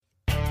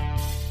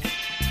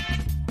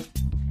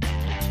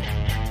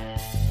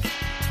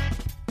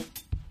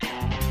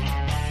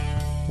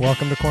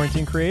Welcome to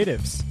Quarantine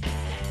Creatives.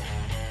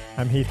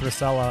 I'm Heath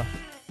Rosella.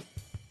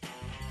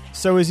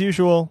 So as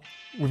usual,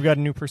 we've got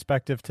a new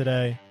perspective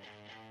today.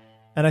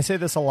 And I say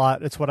this a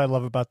lot. It's what I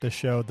love about this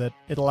show, that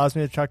it allows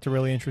me to talk to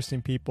really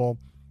interesting people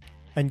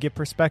and get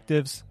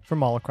perspectives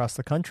from all across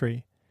the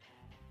country.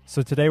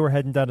 So today we're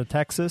heading down to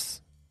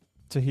Texas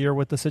to hear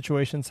what the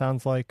situation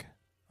sounds like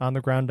on the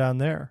ground down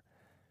there.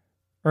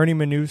 Ernie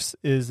Moniz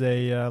is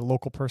a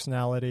local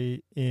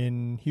personality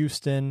in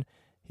Houston.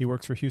 He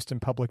works for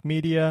Houston Public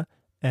Media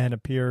and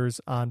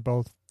appears on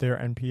both their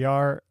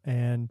NPR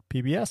and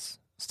PBS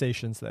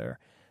stations there.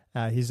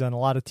 He's done a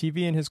lot of TV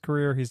in his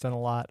career. He's done a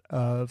lot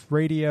of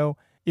radio.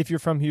 If you're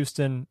from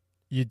Houston,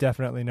 you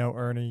definitely know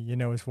Ernie. You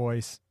know his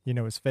voice. You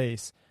know his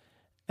face.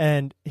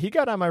 And he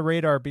got on my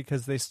radar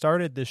because they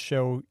started this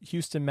show,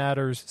 Houston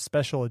Matters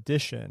Special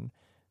Edition,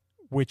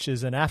 which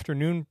is an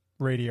afternoon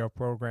radio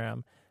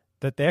program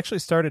that they actually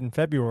started in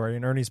February,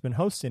 and Ernie's been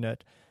hosting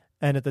it.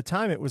 And at the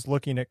time, it was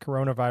looking at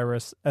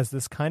coronavirus as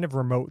this kind of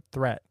remote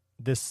threat,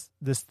 this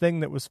thing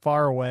that was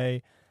far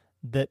away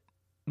that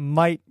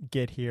might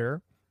get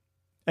here.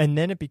 And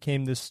then it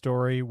became this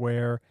story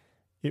where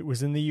it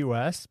was in the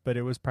U.S., but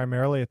it was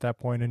primarily at that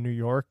point in New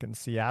York and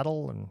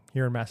Seattle and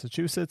here in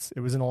Massachusetts.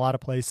 It was in a lot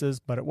of places,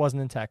 but it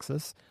wasn't in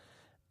Texas.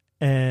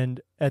 And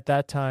at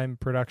that time,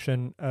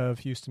 production of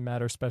Houston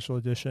Matters Special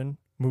Edition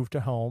moved to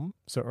home.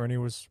 So Ernie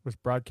was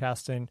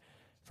broadcasting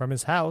from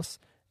his house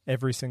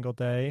every single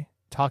day,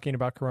 talking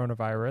about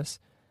coronavirus.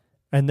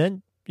 And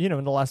then,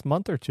 in the last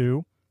month or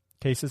two,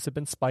 cases have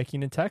been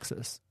spiking in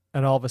Texas.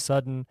 And all of a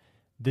sudden,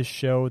 this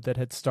show that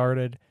had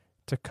started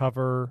to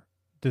cover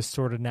this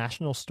sort of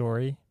national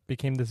story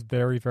became this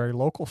very, very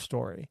local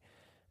story.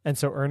 And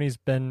so Ernie's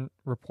been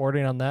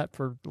reporting on that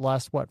for the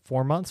last,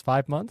 4 months,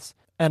 5 months?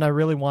 And I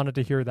really wanted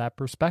to hear that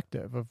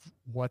perspective of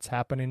what's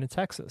happening in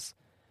Texas.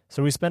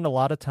 So we spend a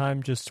lot of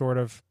time just sort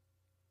of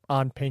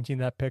on painting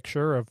that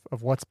picture of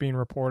what's being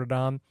reported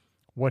on,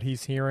 what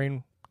he's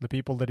hearing, the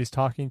people that he's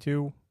talking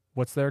to,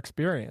 what's their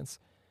experience.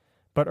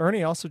 But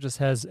Ernie also just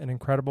has an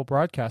incredible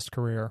broadcast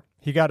career.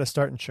 He got a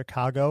start in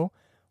Chicago,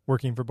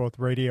 working for both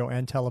radio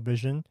and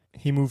television.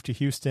 He moved to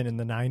Houston in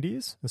the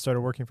 90s and started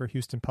working for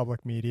Houston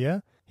Public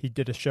Media. He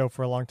did a show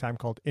for a long time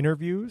called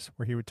Interviews,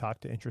 where he would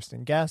talk to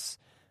interesting guests.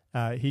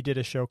 He did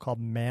a show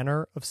called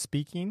Manor of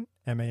Speaking,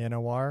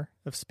 MANOR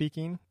of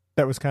Speaking.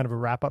 That was kind of a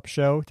wrap-up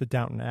show to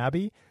Downton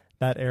Abbey.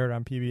 That aired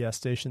on PBS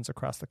stations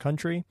across the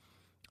country.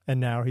 And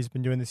now he's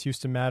been doing this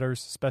Houston Matters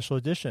Special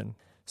Edition.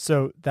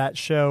 So that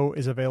show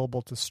is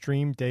available to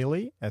stream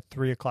daily at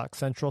 3 o'clock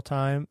Central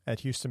Time at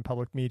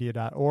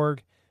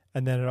houstonpublicmedia.org.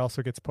 And then it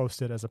also gets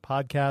posted as a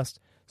podcast.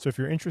 So if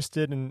you're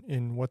interested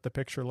in what the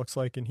picture looks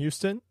like in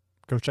Houston,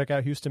 go check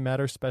out Houston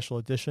Matters Special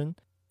Edition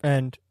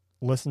and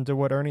listen to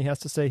what Ernie has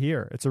to say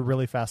here. It's a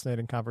really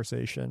fascinating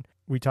conversation.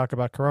 We talk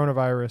about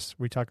coronavirus.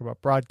 We talk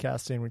about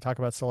broadcasting. We talk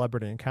about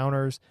celebrity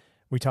encounters.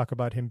 We talk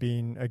about him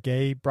being a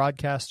gay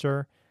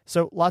broadcaster.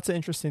 So lots of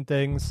interesting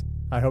things.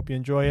 I hope you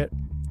enjoy it.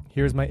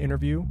 Here's my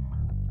interview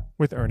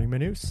with Ernie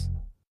Moniz.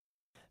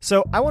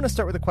 So I want to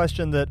start with a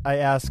question that I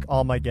ask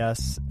all my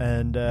guests,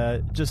 and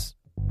just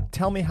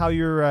tell me how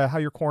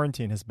your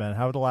quarantine has been.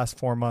 How have the last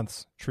 4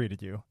 months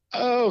treated you?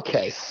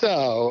 Okay,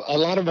 so a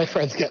lot of my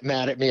friends get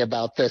mad at me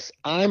about this.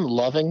 I'm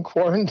loving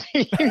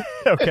quarantine.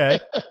 Okay.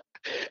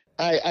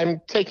 I'm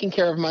taking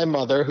care of my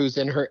mother, who's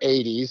in her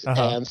 80s,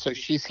 and so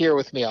she's here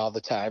with me all the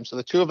time. So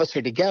the two of us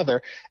are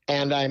together,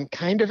 and I'm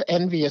kind of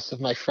envious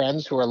of my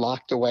friends who are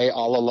locked away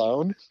all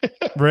alone.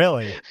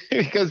 Really?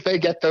 Because they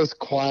get those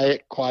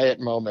quiet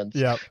moments.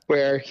 Yep.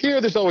 Where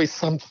here there's always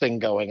something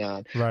going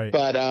on. Right.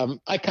 But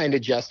I kind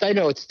of jest. I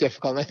know it's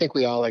difficult, and I think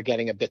we all are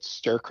getting a bit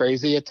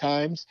stir-crazy at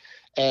times.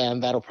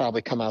 And that'll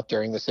probably come out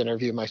during this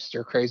interview, my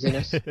stir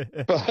craziness.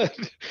 But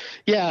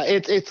yeah,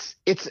 it's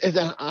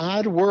an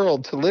odd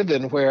world to live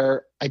in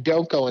where I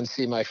don't go and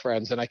see my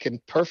friends, and I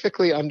can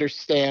perfectly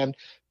understand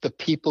the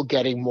people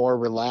getting more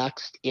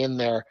relaxed in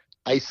their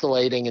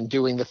isolating and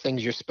doing the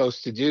things you're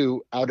supposed to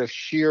do out of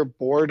sheer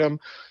boredom.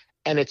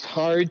 And it's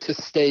hard to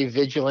stay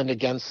vigilant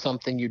against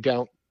something you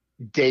don't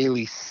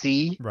daily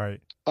see.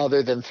 Right.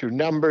 Other than through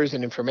numbers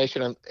and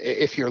information,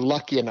 if you're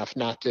lucky enough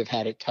not to have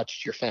had it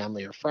touched your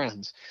family or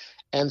friends.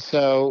 And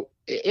so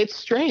it's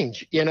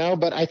strange,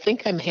 but I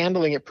think I'm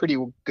handling it pretty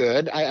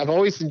good. I've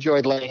always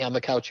enjoyed laying on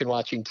the couch and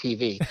watching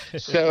TV.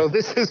 So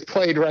this has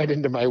played right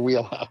into my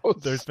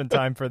wheelhouse. There's been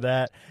time for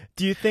that.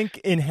 Do you think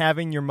in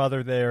having your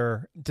mother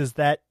there, does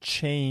that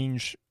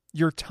change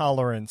your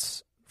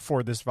tolerance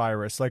for this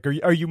virus? Like,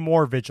 are you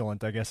more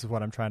vigilant, I guess is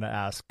what I'm trying to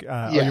ask. Yes.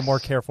 Are you more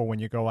careful when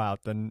you go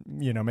out than,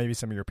 maybe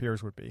some of your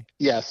peers would be?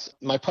 Yes.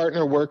 My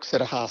partner works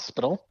at a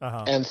hospital.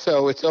 And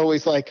so it's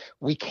always like,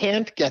 we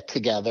can't get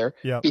together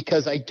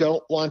because I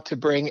don't want to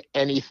bring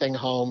anything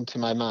home to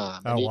my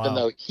mom. And even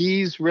though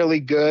he's really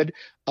good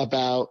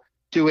about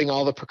doing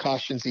all the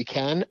precautions he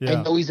can. I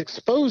know he's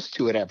exposed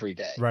to it every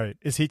day. Right.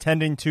 Is he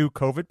tending to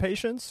COVID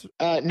patients?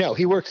 No,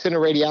 he works in a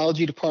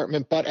radiology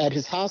department, but at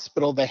his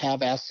hospital, they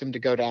have asked him to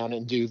go down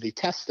and do the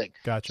testing.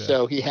 Gotcha.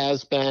 So he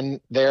has been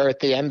there at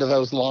the end of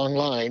those long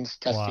lines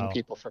testing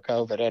people for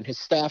COVID, and his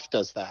staff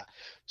does that.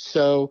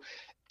 So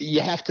you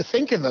have to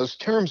think in those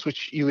terms,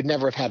 which you would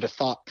never have had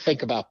to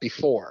think about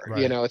before.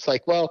 Right. You know, it's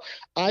like, well,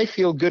 I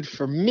feel good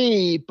for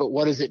me, but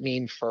what does it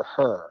mean for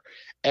her?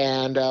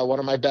 And one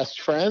of my best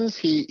friends,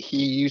 he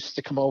used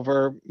to come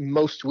over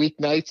most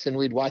weeknights and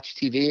we'd watch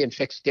TV and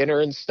fix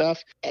dinner and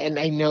stuff. And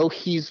I know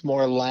he's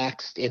more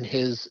laxed in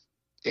his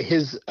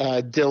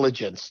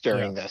diligence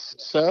during this.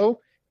 So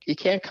he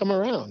can't come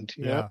around.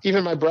 You know?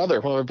 Even my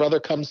brother, when my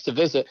brother comes to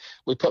visit,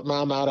 we put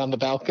mom out on the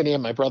balcony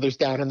and my brother's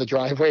down in the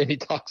driveway and he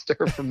talks to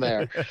her from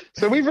there.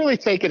 So we've really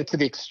taken it to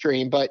the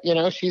extreme, but you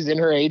know, she's in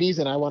her 80s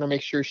and I want to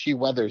make sure she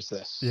weathers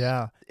this.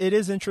 Yeah. It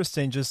is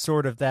interesting, just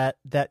sort of that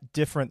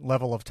different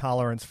level of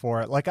tolerance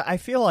for it. Like, I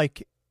feel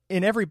like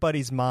in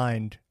everybody's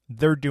mind,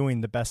 they're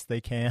doing the best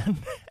they can.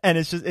 And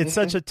it's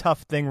such a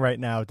tough thing right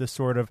now to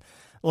sort of,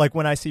 like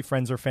when I see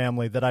friends or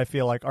family that I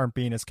feel like aren't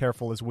being as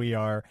careful as we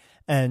are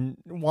and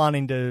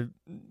wanting to,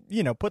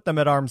 you know, put them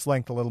at arm's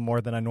length a little more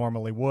than I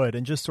normally would.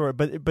 And just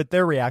sort of, but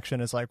their reaction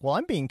is like, well,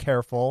 I'm being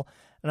careful.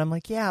 And I'm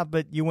like, yeah,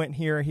 but you went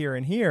here, here,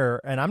 and here,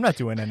 and I'm not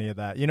doing any of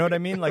that. You know what I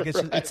mean? Like,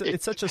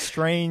 it's such a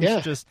strange,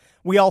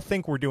 we all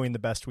think we're doing the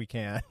best we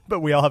can,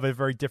 but we all have a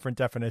very different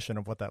definition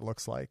of what that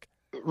looks like.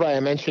 Right. I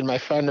mentioned my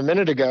friend a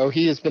minute ago.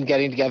 He has been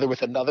getting together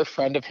with another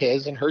friend of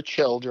his and her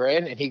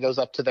children, and he goes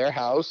up to their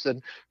house,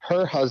 and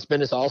her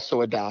husband is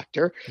also a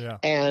doctor. Yeah.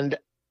 And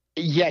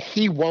yet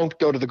he won't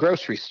go to the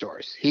grocery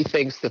stores. He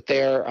thinks that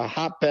they're a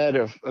hotbed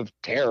of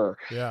terror.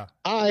 Yeah.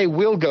 I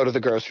will go to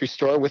the grocery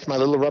store with my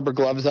little rubber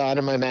gloves on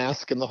and my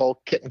mask and the whole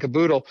kit and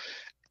caboodle,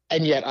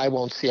 and yet I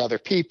won't see other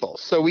people.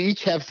 So we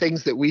each have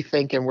things that we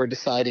think and we're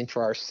deciding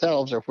for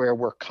ourselves or where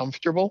we're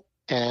comfortable.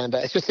 And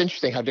it's just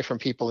interesting how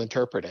different people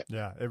interpret it.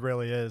 Yeah, it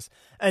really is.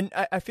 And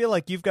I feel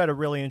like you've got a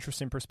really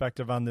interesting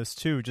perspective on this,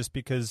 too, just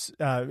because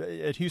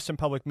at Houston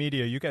Public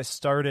Media, you guys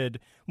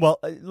started, well,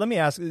 let me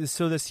ask,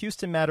 so this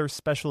Houston Matters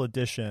Special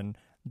Edition,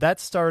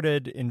 that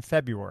started in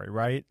February,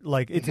 right?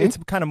 Like it's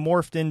kind of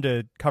morphed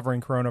into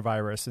covering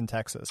coronavirus in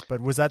Texas. But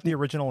was that the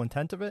original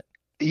intent of it?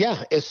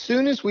 Yeah. As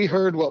soon as we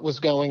heard what was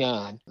going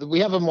on,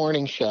 we have a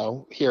morning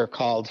show here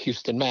called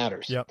Houston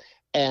Matters. Yep.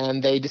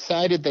 And they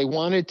decided they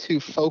wanted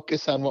to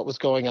focus on what was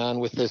going on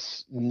with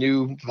this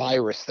new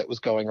virus that was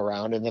going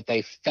around and that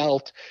they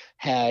felt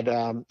had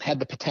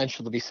the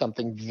potential to be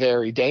something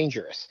very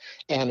dangerous,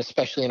 and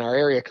especially in our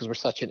area because we're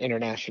such an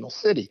international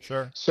city.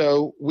 Sure.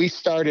 So we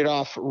started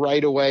off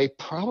right away,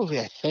 probably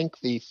I think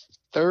the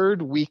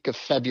third week of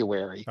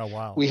February. Oh,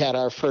 wow. We had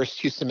our first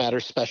Houston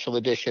Matters Special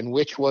Edition,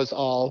 which was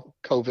all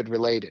COVID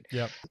related.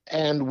 Yep.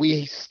 And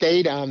we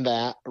stayed on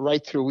that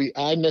right through.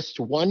 I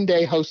missed one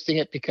day hosting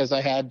it because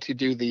I had to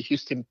do the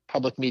Houston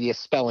Public Media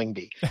Spelling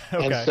Bee.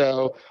 Okay. And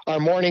so our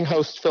morning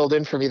host filled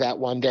in for me that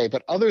one day.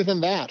 But other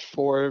than that,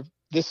 for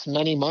this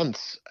many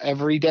months,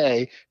 every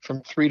day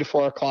from 3 to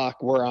 4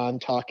 o'clock, we're on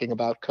talking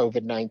about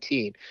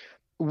COVID-19.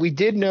 We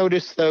did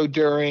notice, though,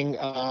 during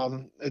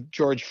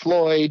George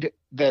Floyd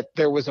that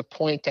there was a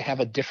point to have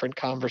a different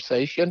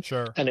conversation,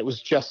 Sure. and it was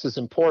just as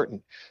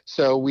important.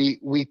 So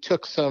we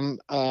took some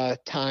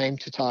time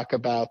to talk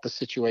about the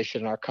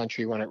situation in our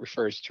country when it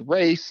refers to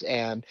race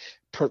and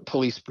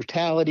police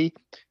brutality.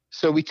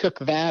 So we took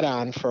that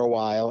on for a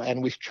while,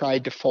 and we've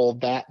tried to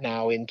fold that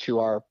now into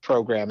our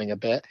programming a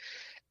bit.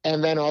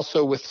 And then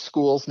also with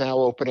schools now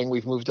opening,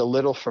 we've moved a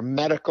little from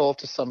medical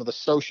to some of the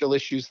social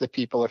issues that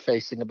people are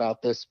facing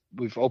about this.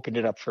 We've opened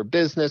it up for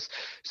business.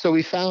 So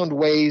we found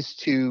ways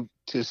to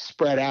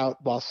spread out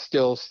while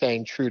still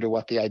staying true to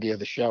what the idea of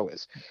the show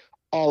is.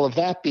 All of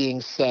that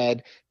being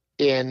said,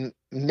 in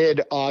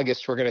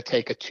mid-August, we're going to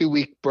take a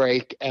 2-week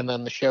break, and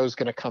then the show's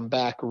going to come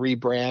back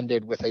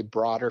rebranded with a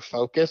broader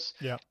focus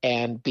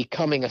and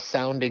becoming a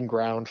sounding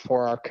ground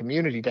for our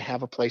community to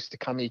have a place to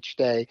come each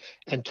day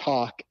and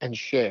talk and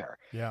share.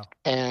 Yeah.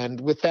 And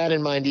with that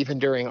in mind, even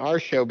during our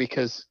show,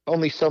 because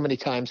only so many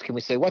times can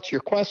we say, what's your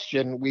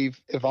question? We've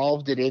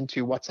evolved it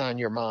into what's on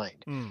your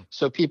mind.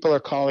 So people are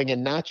calling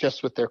in not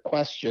just with their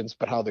questions,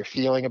 but how they're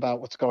feeling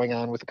about what's going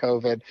on with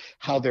COVID,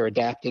 how they're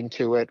adapting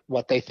to it,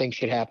 what they think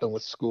should happen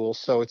with schools.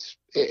 So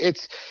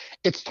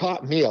it's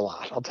taught me a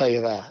lot, I'll tell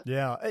you that.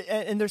 Yeah.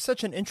 And there's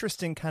such an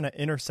interesting kind of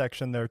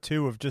intersection there,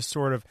 too, of just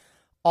sort of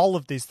all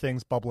of these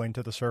things bubbling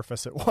to the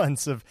surface at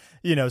once of,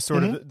 you know,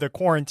 sort of the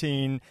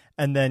quarantine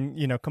and then,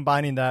 you know,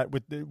 combining that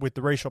with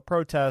the racial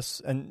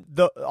protests and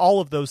all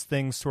of those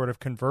things sort of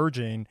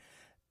converging.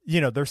 You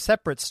know, they're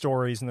separate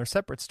stories and they're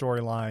separate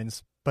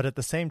storylines, but at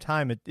the same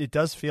time, it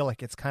does feel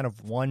like it's kind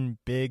of one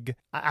big,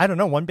 I don't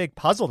know, one big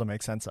puzzle to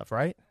make sense of,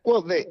 right?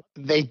 Well,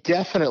 they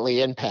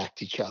definitely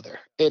impact each other.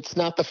 It's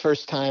not the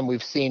first time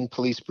we've seen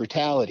police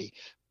brutality,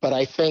 but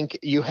I think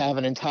you have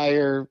an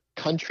entire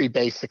country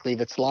basically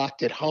that's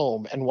locked at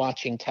home and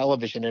watching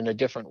television in a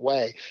different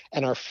way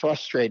and are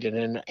frustrated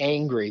and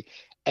angry.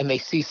 and they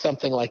see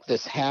something like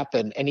this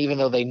happen. And even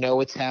though they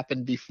know it's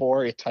happened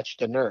before, it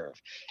touched a nerve.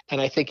 And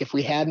I think if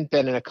we hadn't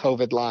been in a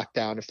COVID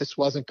lockdown, if this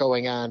wasn't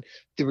going on,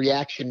 the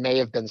reaction may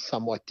have been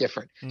somewhat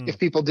different. If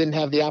people didn't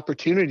have the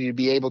opportunity to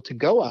be able to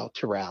go out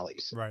to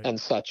rallies and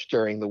such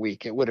during the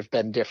week, it would have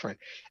been different.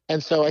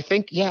 And so I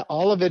think, yeah,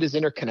 all of it is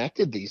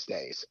interconnected these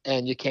days,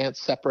 and you can't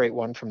separate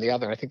one from the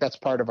other. I think that's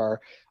part of our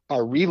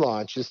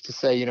relaunch, is to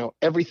say,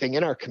 everything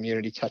in our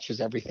community touches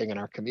everything in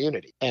our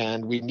community.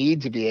 And we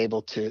need to be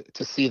able to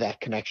see that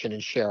connection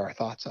and share our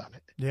thoughts on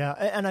it. Yeah.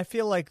 And I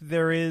feel like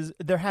there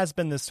has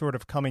been this sort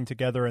of coming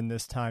together in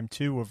this time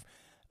too,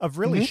 of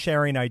really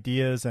sharing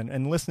ideas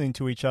and listening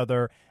to each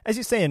other, as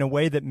you say, in a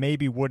way that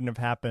maybe wouldn't have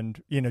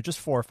happened, just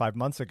 4 or 5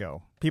 months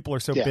ago. People are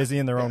so busy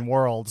in their own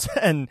worlds,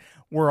 and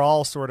we're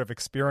all sort of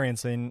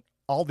experiencing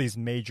all these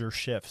major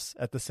shifts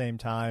at the same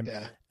time.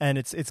 And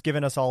it's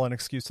given us all an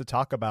excuse to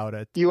talk about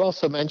it. You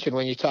also mentioned,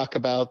 when you talk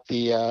about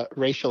the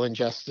racial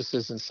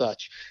injustices and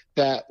such,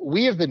 that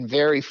we have been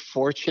very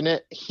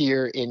fortunate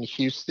here in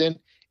Houston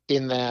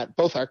in that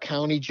both our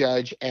county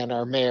judge and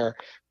our mayor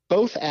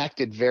both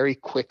acted very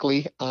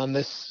quickly on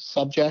this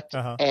subject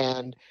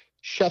and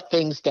shut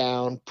things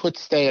down, put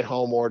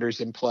stay-at-home orders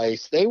in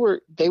place. They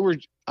were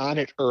on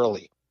it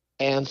early.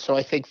 And so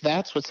I think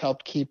that's what's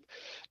helped keep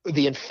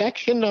the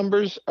infection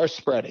numbers are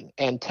spreading.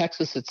 And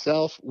Texas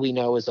itself, we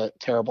know, is a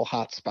terrible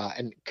hotspot.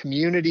 And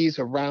communities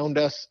around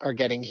us are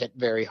getting hit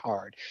very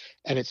hard.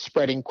 And it's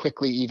spreading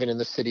quickly even in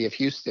the city of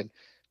Houston.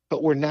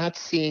 But we're not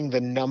seeing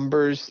the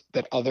numbers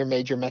that other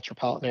major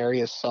metropolitan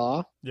areas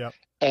saw.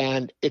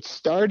 And it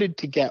started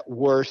to get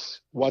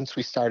worse once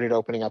we started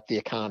opening up the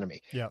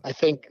economy. I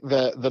think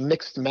the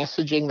mixed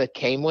messaging that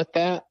came with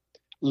that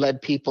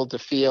led people to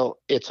feel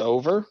it's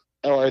over,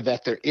 or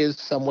that there is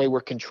some way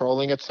we're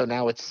controlling it, so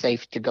now it's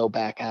safe to go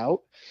back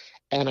out.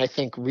 And I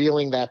think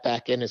reeling that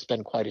back in has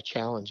been quite a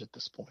challenge at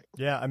this point.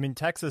 Yeah, I mean,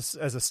 Texas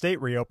as a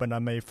state reopened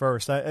on May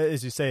 1st.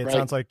 As you say, it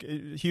sounds like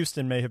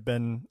Houston may have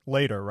been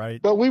later, right?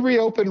 Well, we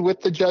reopened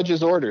with the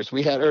judge's orders.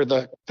 We had, or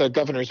the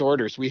governor's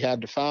orders we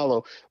had to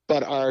follow.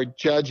 But our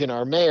judge and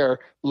our mayor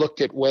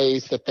looked at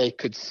ways that they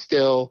could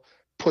still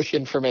push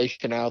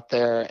information out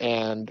there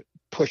and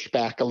push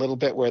back a little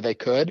bit where they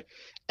could.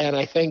 And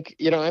I think,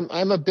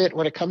 I'm a bit,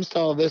 when it comes to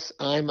all this,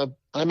 I'm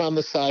on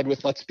the side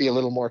with, let's be a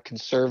little more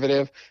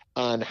conservative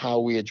on how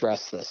we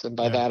address this. And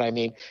by that, I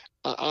mean,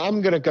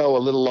 I'm going to go a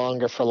little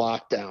longer for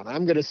lockdown.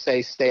 I'm going to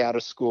say stay out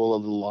of school a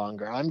little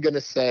longer. I'm going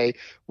to say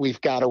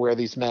we've got to wear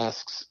these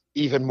masks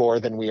even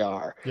more than we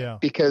are.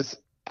 Because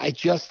I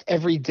just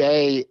every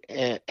day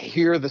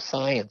hear the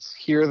science,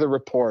 hear the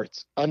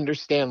reports,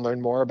 understand,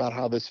 learn more about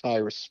how this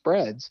virus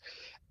spreads.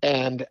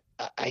 And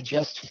I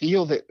just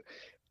feel that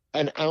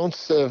an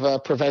ounce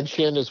of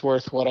prevention is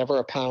worth whatever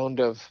a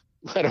pound of,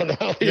 I don't know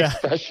how the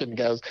expression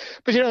goes.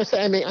 But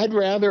I mean, I'd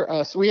rather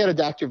us, we had a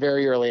doctor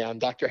very early on,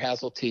 Dr.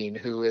 Hazeltine,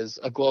 who is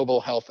a global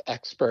health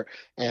expert,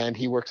 and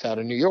he works out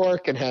in New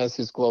York and has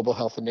his global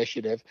health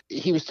initiative.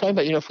 He was talking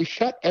about, if we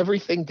shut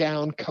everything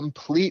down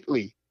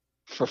completely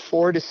for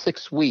 4 to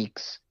 6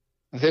 weeks,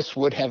 this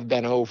would have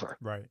been over.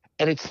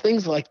 And it's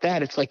things like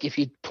that. It's like, if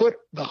you put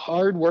the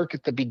hard work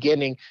at the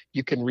beginning,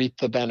 you can reap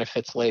the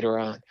benefits later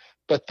on.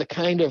 But the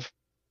kind of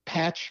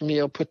patch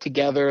meal, put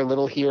together a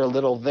little here, a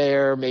little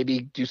there, maybe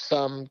do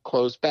some,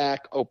 close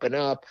back, open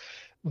up,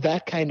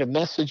 that kind of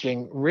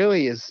messaging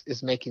really is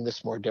making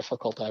this more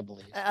difficult, I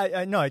believe.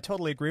 I know, I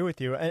totally agree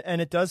with you. And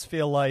it does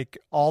feel like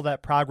all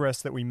that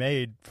progress that we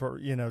made for,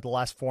 the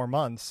last 4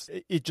 months,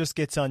 it just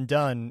gets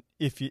undone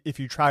if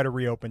you try to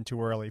reopen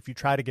too early, if you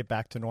try to get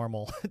back to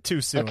normal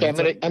too soon. Okay,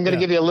 I'm going to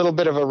give you a little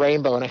bit of a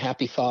rainbow and a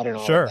happy thought in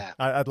all of that.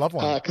 I'd love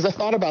one. Because I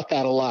thought about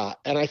that a lot.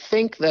 And I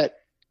think that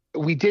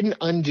we didn't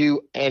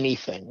undo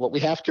anything. What we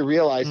have to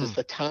realize is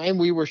the time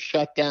we were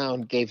shut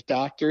down gave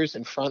doctors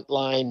and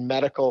frontline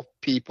medical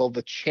people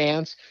the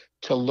chance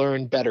to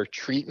learn better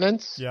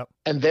treatments.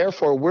 And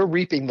therefore, we're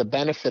reaping the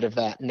benefit of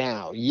that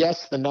now.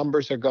 Yes, the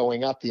numbers are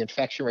going up, the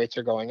infection rates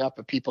are going up,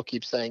 but people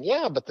keep saying,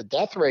 but the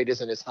death rate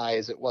isn't as high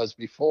as it was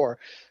before.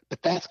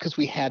 But that's because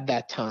we had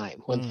that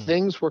time when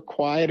things were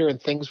quieter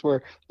and things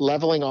were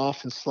leveling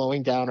off and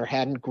slowing down, or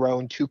hadn't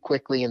grown too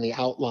quickly in the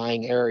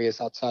outlying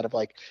areas outside of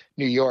like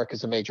New York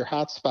as a major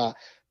hotspot.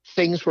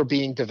 Things were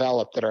being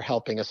developed that are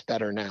helping us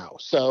better now.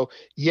 So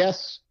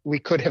yes, we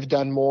could have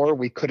done more.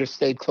 We could have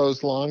stayed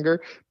closed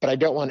longer, but I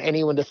don't want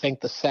anyone to think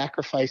the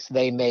sacrifice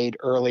they made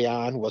early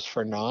on was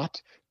for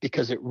naught,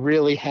 because it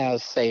really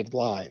has saved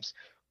lives.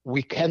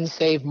 We can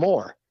save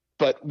more,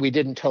 but we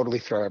didn't totally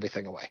throw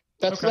everything away.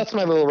 That's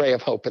my little ray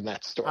of hope in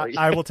that story.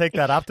 I will take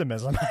that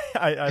optimism.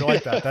 I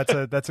like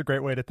that. That's a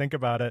great way to think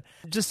about it.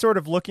 Just sort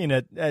of looking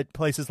at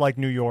places like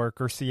New York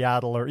or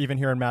Seattle, or even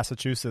here in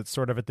Massachusetts,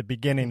 sort of at the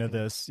beginning of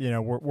this,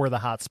 we're the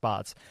hot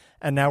spots.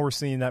 And now we're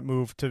seeing that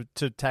move to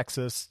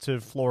Texas, to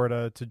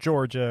Florida, to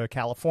Georgia,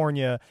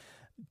 California.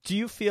 Do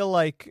you feel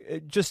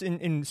like, just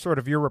in sort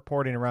of your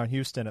reporting around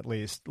Houston at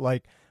least,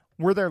 like,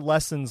 were there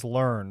lessons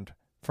learned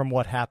from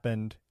what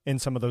happened in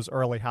some of those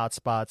early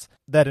hotspots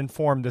that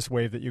informed this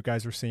wave that you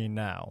guys are seeing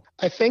now?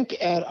 I think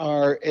at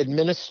our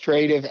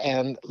administrative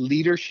and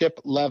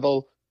leadership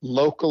level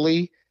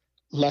locally,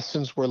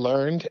 lessons were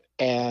learned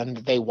and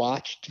they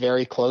watched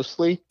very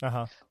closely.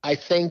 Uh-huh. I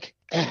think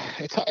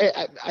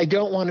I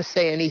don't want to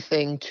say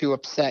anything to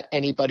upset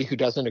anybody who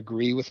doesn't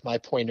agree with my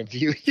point of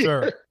view here.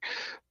 Sure.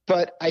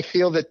 But I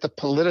feel that the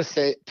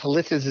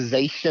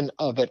politicization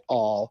of it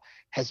all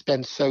has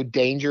been so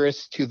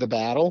dangerous to the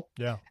battle.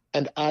 Yeah.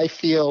 And I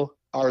feel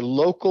our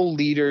local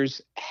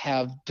leaders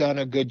have done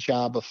a good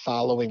job of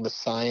following the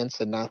science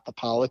and not the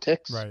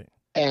politics. Right.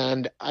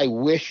 And I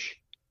wish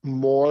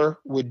more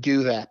would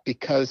do that,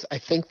 because I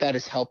think that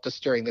has helped us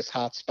during this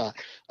hotspot.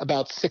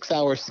 About 6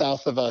 hours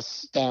south of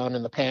us down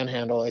in the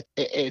Panhandle,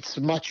 it's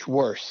much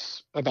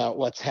worse about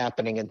what's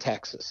happening in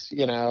Texas,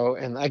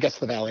 and I guess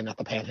the Valley, not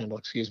the Panhandle,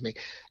 excuse me.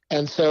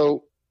 And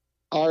so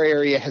our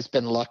area has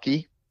been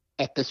lucky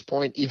at this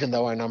point, even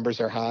though our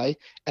numbers are high.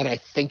 And I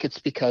think it's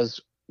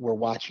because we're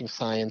watching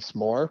science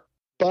more.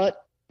 But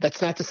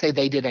that's not to say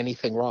they did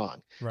anything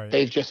wrong. Right.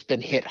 They've just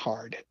been hit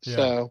hard. Yeah.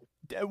 So.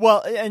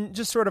 Well, and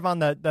just sort of on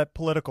that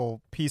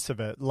political piece of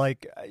it,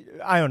 like,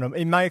 I don't know,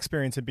 in my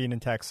experience of being in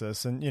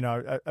Texas, and,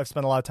 I've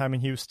spent a lot of time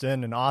in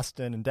Houston and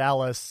Austin and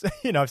Dallas,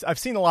 I've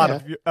seen a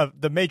lot of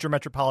the major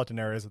metropolitan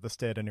areas of the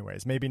state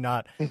anyways, maybe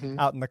not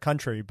out in the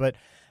country, but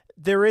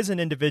there is an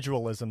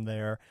individualism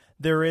there.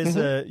 There is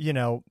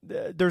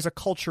there's a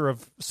culture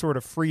of sort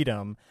of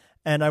freedom.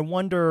 And I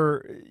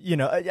wonder,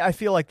 I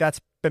feel like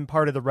that's been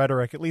part of the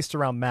rhetoric, at least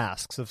around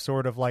masks, of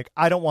sort of like,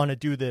 I don't want to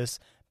do this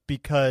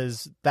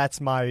because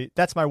that's my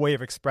way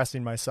of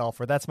expressing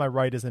myself, or that's my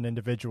right as an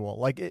individual.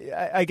 Like,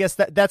 I guess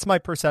that's my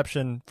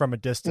perception from a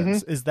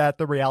distance. Is that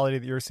the reality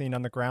that you're seeing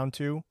on the ground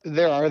too?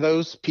 There are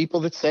those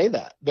people that say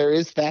that. There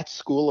is that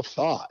school of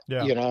thought,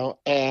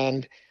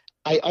 and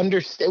I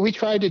understand. We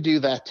try to do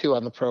that too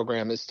on the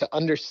program, is to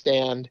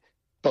understand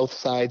both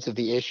sides of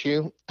the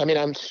issue. I mean,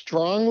 I'm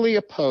strongly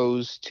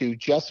opposed to,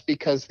 just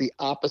because the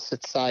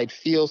opposite side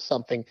feels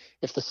something,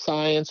 if the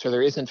science or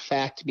there isn't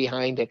fact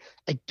behind it,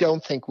 I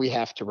don't think we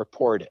have to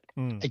report it.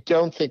 I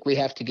don't think we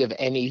have to give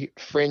any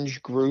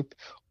fringe group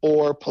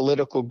or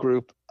political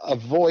group a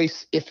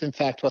voice if in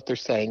fact what they're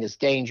saying is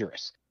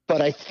dangerous.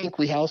 But I think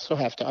we also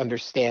have to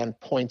understand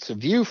points of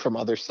view from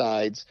other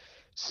sides,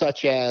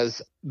 such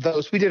as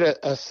those. We did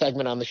a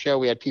segment on the show.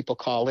 We had people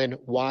call in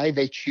why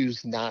they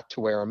choose not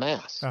to wear a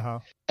mask.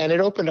 And it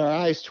opened our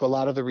eyes to a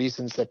lot of the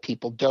reasons that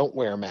people don't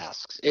wear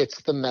masks.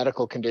 It's the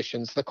medical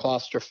conditions, the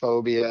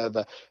claustrophobia,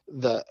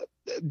 the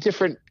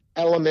different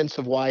elements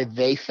of why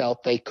they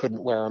felt they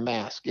couldn't wear a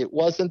mask. It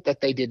wasn't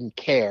that they didn't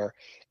care.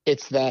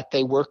 It's that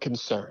they were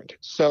concerned.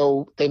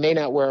 So they may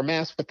not wear a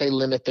mask, but they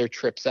limit their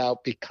trips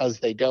out because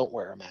they don't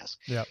wear a mask.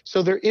 Yep.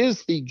 So there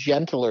is the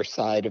gentler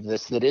side of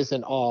this that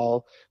isn't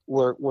all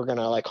we're going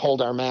to like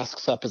hold our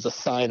masks up as a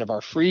sign of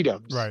our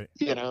freedoms, right?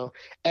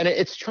 And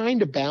it's trying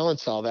to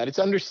balance all that. It's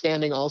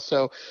understanding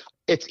also,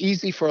 it's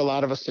easy for a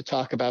lot of us to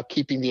talk about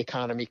keeping the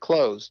economy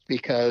closed,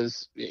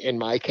 because in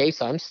my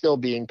case, I'm still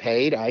being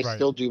paid. I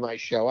still do my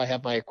show. I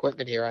have my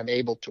equipment here. I'm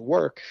able to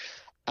work.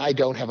 I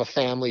don't have a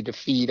family to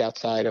feed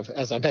outside of,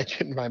 as I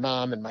mentioned, my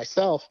mom and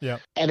myself. Yeah.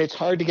 And it's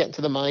hard to get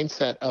into the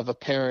mindset of a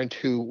parent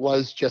who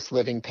was just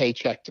living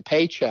paycheck to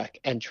paycheck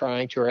and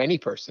trying to, or any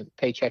person,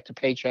 paycheck to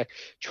paycheck,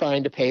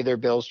 trying to pay their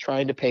bills,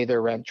 trying to pay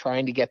their rent,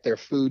 trying to get their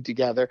food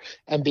together,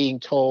 and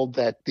being told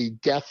that the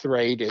death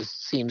rate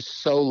seems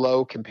so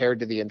low compared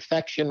to the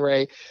infection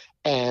rate,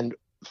 and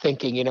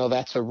thinking,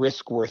 that's a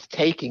risk worth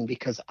taking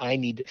because I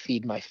need to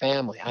feed my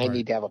family. I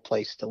need to have a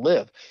place to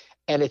live.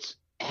 And it's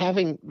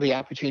having the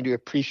opportunity to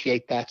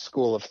appreciate that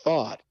school of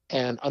thought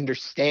and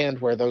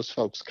understand where those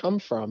folks come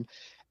from,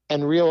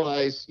 and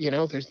realize,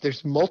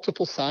 there's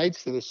multiple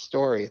sides to this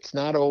story. It's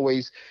not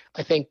always,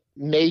 I think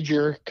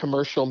major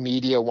commercial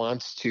media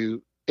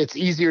it's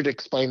easier to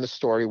explain the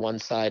story one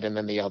side and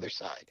then the other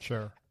side.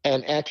 Sure.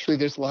 And actually,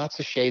 there's lots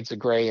of shades of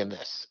gray in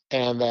this,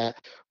 and that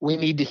we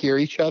need to hear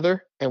each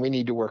other and we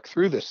need to work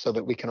through this so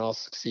that we can all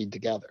succeed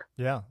together.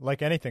 Yeah,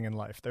 like anything in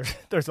life,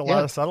 there's a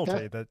lot of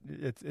subtlety that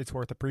it's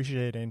worth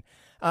appreciating.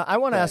 I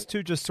want to ask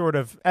too, just sort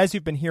of, as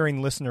you've been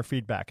hearing listener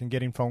feedback and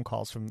getting phone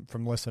calls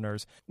from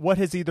listeners, what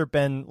has either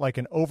been like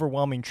an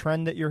overwhelming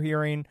trend that you're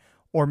hearing,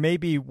 or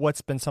maybe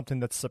what's been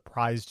something that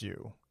surprised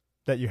you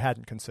that you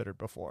hadn't considered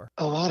before?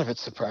 A lot of it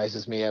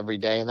surprises me every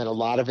day, and then a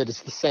lot of it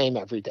is the same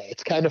every day.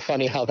 It's kind of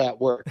funny how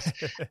that works.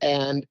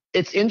 And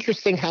it's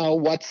interesting how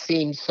what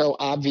seemed so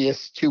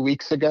obvious 2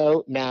 weeks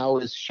ago now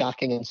is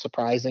shocking and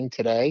surprising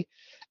today.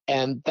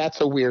 And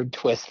that's a weird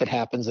twist that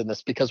happens in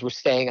this, because we're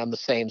staying on the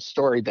same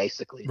story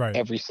basically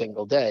every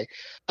single day.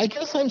 I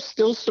guess I'm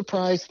still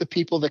surprised the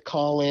people that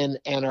call in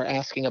and are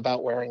asking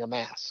about wearing a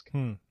mask.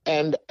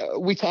 And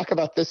we talk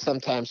about this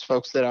sometimes,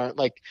 folks that aren't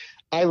like,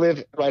 I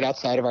live right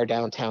outside of our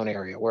downtown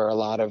area where a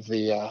lot of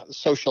the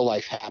social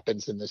life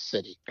happens in this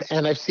city.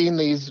 And I've seen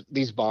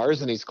these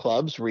bars and these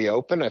clubs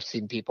reopen. I've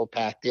seen people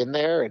packed in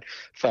there, and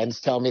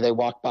friends tell me they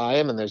walk by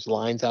them and there's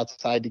lines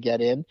outside to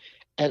get in.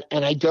 And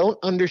I don't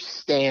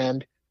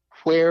understand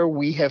where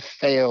we have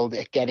failed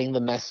at getting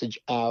the message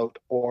out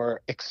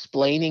or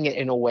explaining it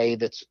in a way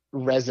that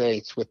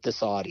resonates with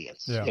this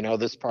audience,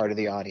 this part of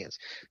the audience.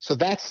 So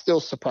that still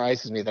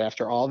surprises me that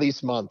after all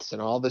these months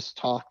and all this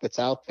talk that's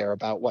out there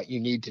about what you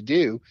need to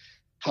do,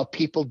 how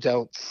people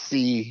don't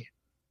see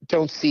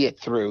it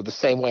through the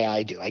same way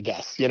I do, I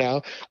guess.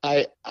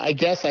 I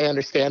guess I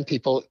understand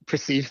people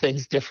perceive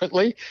things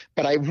differently,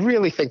 but I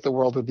really think the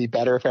world would be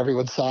better if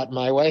everyone saw it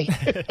my way.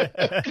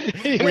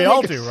 We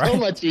all do, right? So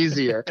much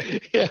easier.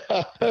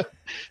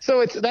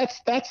 So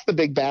that's the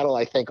big battle,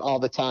 I think, all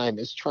the time,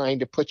 is trying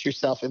to put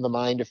yourself in the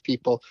mind of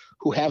people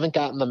who haven't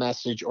gotten the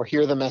message or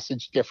hear the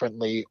message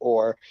differently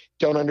or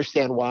don't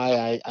understand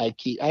why I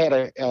had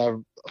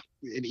an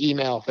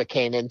email that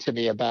came into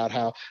me about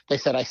how they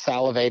said I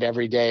salivate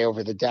every day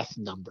over the death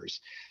numbers.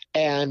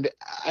 And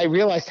I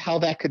realized how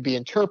that could be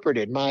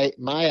interpreted. My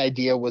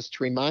idea was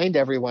to remind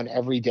everyone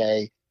every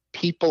day,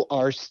 people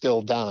are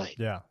still dying.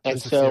 Yeah.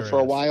 And so for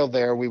a while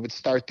there, we would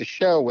start the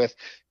show with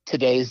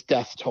today's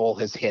death toll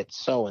has hit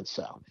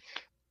so-and-so.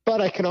 But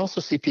I can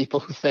also see people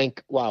who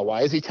think, wow,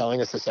 why is he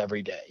telling us this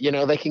every day?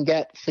 They can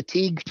get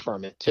fatigued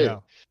from it too. Yeah.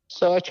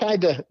 So I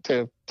tried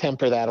to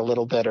temper that a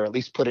little bit, or at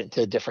least put it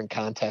into a different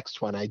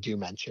context when I do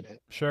mention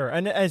it. Sure.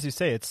 And as you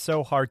say, it's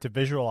so hard to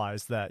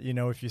visualize that,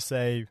 if you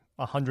say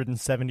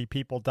 170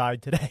 people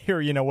died today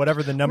or,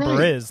 whatever the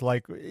number is,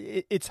 like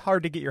it's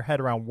hard to get your head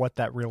around what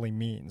that really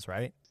means,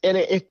 right? And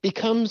it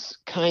becomes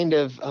kind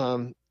of,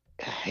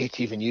 I hate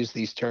to even use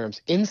these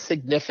terms,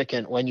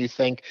 insignificant when you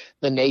think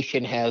the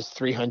nation has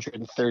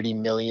 330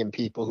 million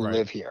people who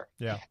live here.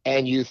 Yeah.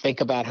 And you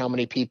think about how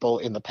many people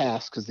in the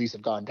past, because these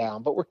have gone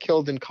down, but were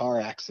killed in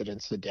car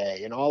accidents a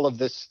day and all of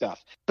this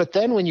stuff. But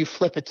then when you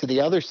flip it to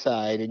the other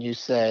side and you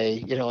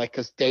say,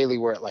 because daily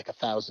we're at like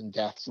 1,000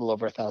 deaths, a little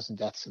over 1,000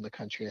 deaths in the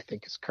country, I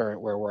think is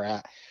current where we're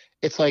at.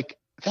 It's like,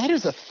 that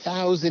is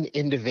 1,000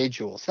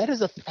 individuals. That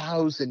is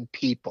 1,000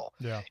 people.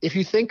 Yeah. If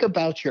you think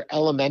about your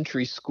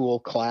elementary school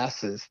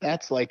classes,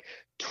 that's like,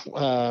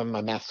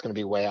 my math's going to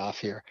be way off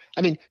here.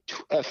 I mean,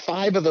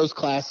 5 of those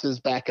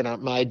classes back in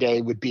my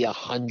day would be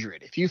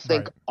 100. If you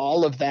think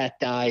all of that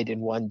died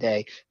in one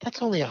day,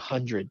 that's only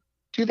 100.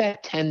 Do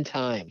that 10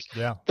 times.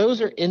 Yeah.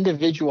 Those are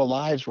individual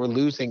lives we're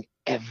losing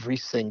every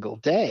single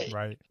day.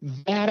 Right.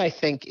 That I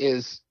think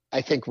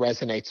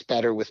resonates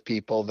better with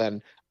people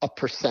than a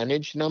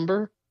percentage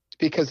number,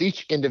 because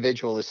each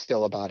individual is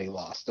still a body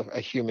lost, a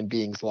human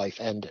being's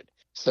life ended.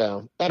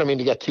 So I don't mean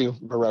to get too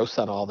morose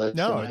on all this.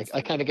 No,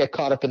 I kind of get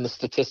caught up in the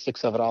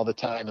statistics of it all the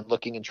time and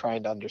looking and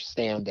trying to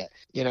understand it,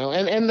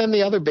 and then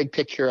the other big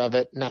picture of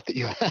it, not that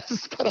you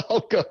asked, but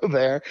I'll go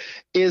there,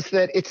 is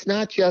that it's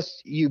not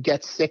just you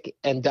get sick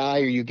and die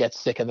or you get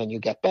sick and then you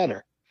get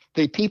better.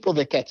 The people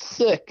that get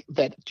sick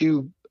that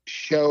do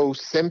show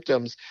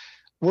symptoms,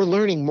 we're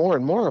learning more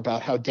and more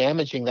about how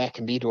damaging that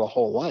can be to a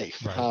whole life,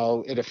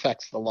 how it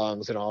affects the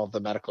lungs and all of the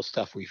medical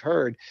stuff we've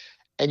heard.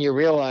 And you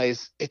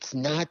realize it's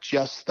not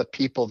just the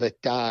people that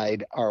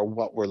died are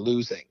what we're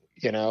losing.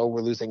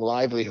 We're losing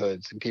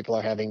livelihoods and people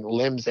are having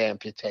limbs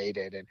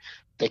amputated and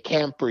they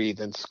can't breathe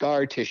and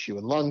scar tissue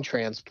and lung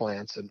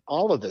transplants and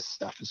all of this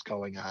stuff is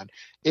going on.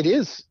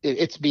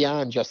 It's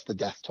beyond just the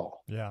death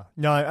toll. Yeah.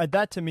 No,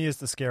 that to me is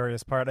the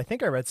scariest part. I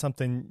think I read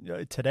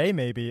something today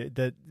maybe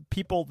that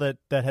people that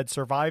had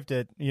survived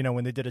it,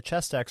 when they did a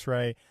chest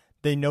x-ray,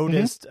 they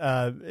noticed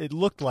it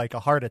looked like a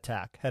heart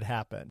attack had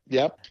happened.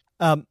 Yep.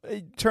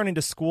 Turning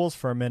to schools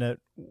for a minute,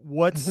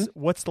 what's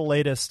the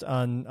latest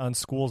on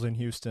schools in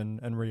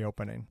Houston and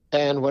reopening?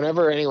 And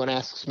whenever anyone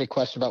asks me a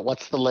question about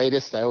what's the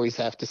latest, I always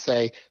have to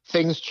say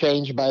things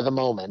change by the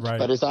moment. Right.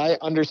 But as I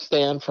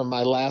understand from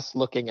my last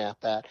looking at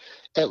that,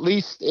 at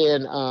least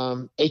in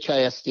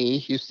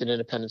HISD, Houston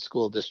Independent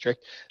School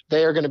District,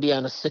 they are going to be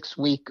on a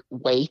 6-week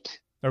wait.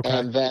 Okay.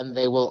 And then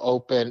they will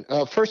open.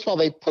 First of all,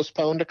 they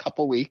postponed a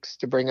couple weeks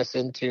to bring us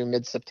into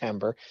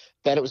mid-September.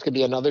 Then it was going to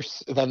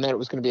be Then it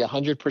was going to be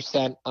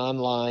 100%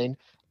 online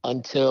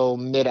until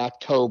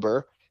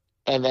mid-October,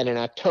 and then in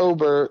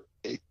October,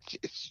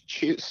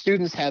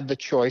 students had the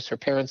choice, or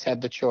parents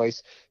had the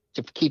choice,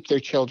 to keep their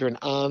children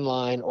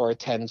online or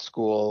attend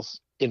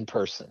schools in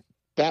person.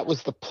 That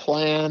was the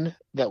plan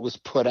that was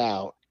put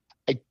out.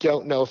 I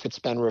don't know if it's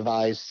been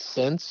revised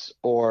since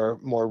or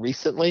more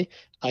recently.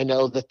 I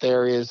know that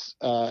there is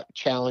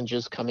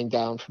challenges coming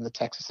down from the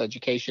Texas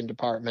Education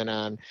Department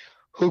on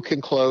who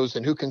can close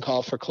and who can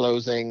call for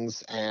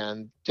closings,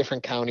 and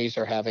different counties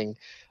are having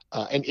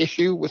an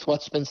issue with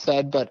what's been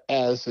said. But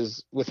as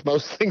is with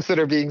most things that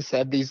are being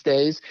said these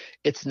days,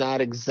 it's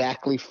not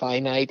exactly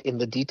finite in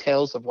the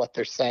details of what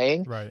they're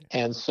saying. Right.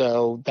 And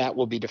so that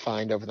will be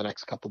defined over the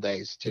next couple of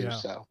days too. Yeah.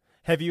 So.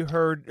 Have you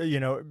heard,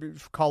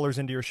 callers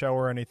into your show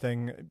or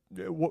anything?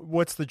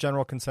 What's the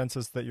general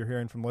consensus that you're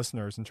hearing from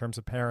listeners in terms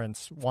of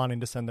parents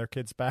wanting to send their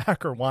kids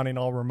back or wanting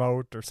all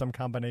remote or some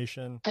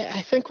combination?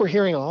 I think we're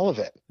hearing all of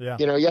it. Yeah.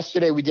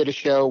 Yesterday we did a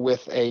show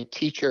with a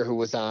teacher who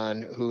was a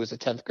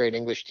 10th grade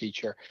English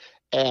teacher,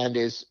 and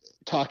is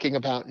talking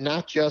about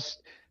not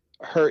just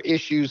her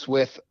issues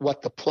with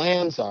what the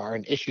plans are,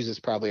 and issues is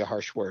probably a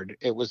harsh word.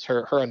 It was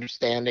her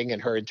understanding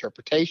and her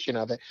interpretation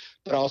of it,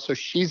 but also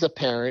she's a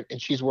parent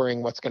and she's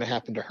worrying what's going to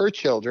happen to her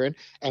children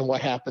and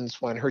what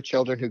happens when her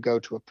children who go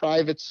to a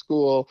private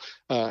school,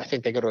 I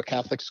think they go to a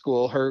Catholic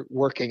school, her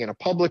working in a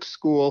public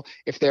school,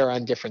 if they're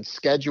on different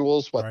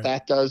schedules, what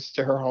that does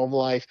to her home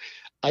life.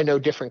 I know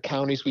different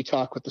counties. We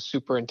talked with the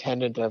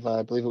superintendent of,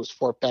 I believe it was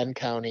Fort Bend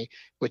County,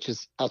 which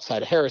is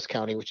outside of Harris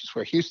County, which is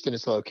where Houston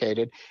is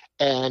located.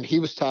 And he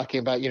was talking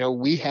about,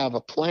 we have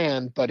a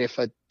plan, but if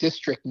a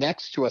district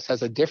next to us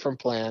has a different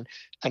plan,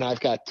 and I've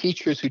got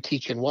teachers who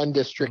teach in one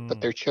district,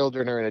 but their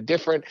children are in a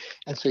different.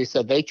 And so he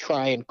said they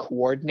try and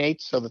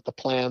coordinate so that the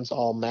plans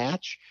all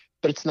match,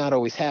 but it's not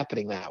always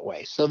happening that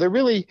way. So they're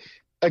really,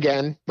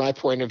 again, my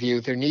point of view,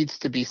 there needs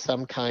to be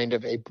some kind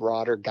of a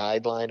broader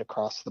guideline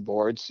across the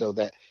board so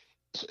that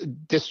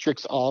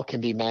districts all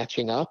can be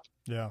matching up.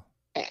 Yeah.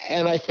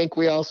 And I think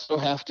we also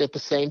have to, at the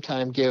same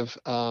time, give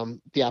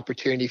the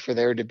opportunity for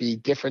there to be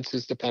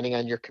differences depending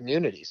on your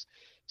communities.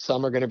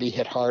 Some are going to be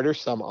hit harder,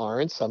 some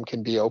aren't. Some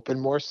can be open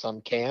more,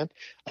 some can't.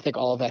 I think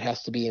all of that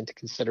has to be into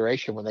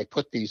consideration when they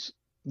put these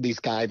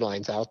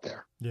guidelines out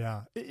there.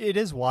 Yeah, it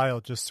is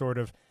wild just sort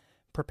of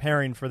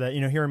preparing for that.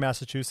 Here in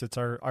Massachusetts,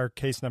 our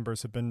case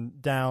numbers have been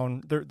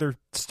down. They're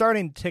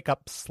starting to tick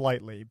up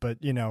slightly, but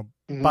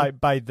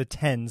by the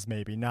tens,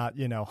 maybe not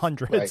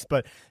hundreds,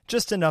 but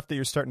just enough that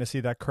you're starting to see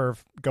that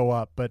curve go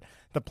up. But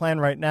the plan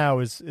right now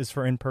is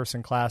for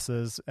in-person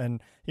classes,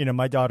 and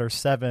my daughter's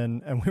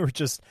 7, and we were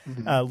just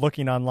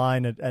looking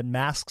online at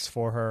masks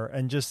for her,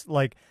 and just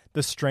like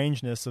the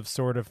strangeness of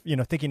sort of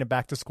thinking of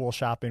back to school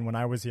shopping when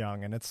I was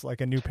young, and it's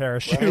like a new pair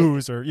of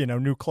shoes or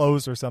new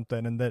clothes or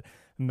something, and that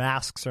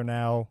masks are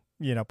now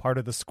part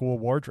of the school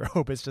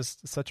wardrobe. It's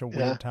just such a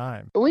weird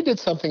time. But we did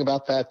something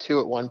about that too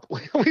at one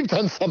point. We've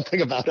done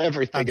something about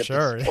everything I'm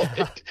sure. This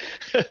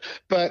point.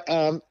 But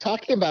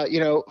talking about,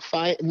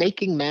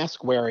 making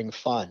mask wearing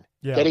fun,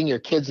 getting your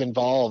kids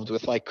involved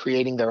with like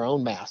creating their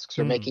own masks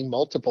or making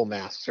multiple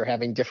masks or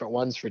having different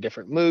ones for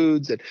different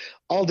moods and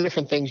all the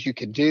different things you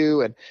can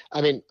do. And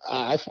I mean,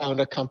 I found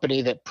a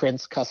company that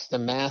prints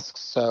custom masks.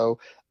 So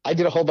I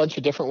did a whole bunch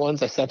of different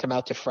ones. I sent them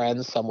out to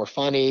friends. Some were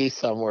funny,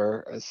 some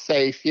were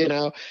safe,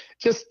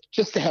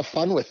 just to have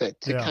fun with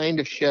it, to kind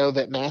of show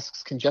that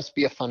masks can just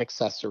be a fun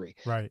accessory,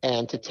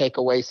 and to take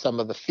away some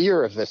of the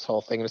fear of this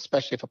whole thing. And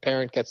especially if a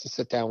parent gets to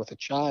sit down with a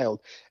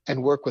child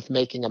and work with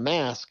making a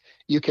mask,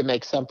 you can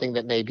make something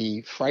that may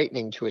be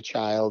frightening to a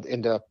child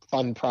into a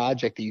fun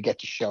project that you get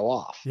to show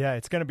off. Yeah,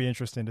 it's going to be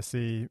interesting to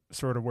see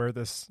sort of where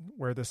this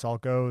all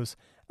goes.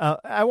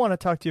 I want to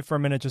talk to you for a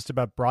minute just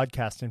about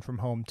broadcasting from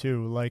home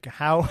too. Like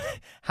how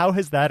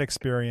has that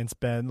experience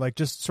been? Like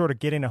just sort of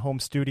getting a home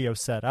studio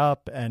set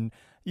up and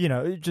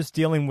just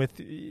dealing with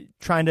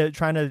trying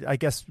to I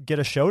guess get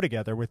a show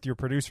together with your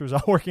producers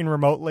all working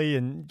remotely,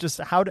 and just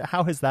how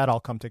has that all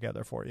come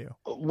together for you?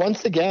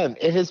 Once again,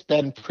 it has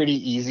been pretty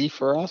easy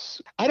for us.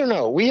 I don't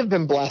know. We have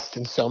been blessed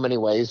in so many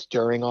ways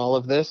during all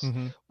of this.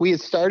 We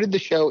had started the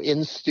show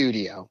in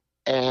studio.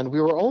 And we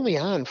were only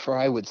on for,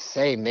 I would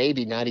say,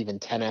 maybe not even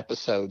 10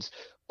 episodes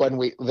when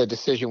the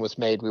decision was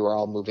made we were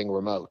all moving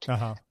remote.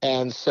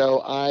 And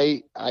so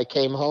I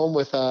came home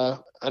with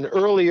an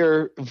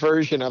earlier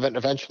version of it and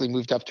eventually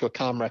moved up to a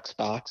Comrex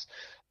box.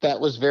 That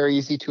was very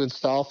easy to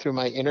install through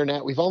my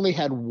internet. We've only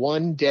had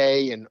one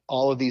day in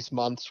all of these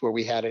months where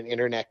we had an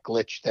internet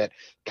glitch that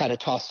kind of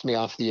tossed me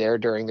off the air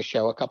during the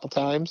show a couple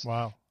times.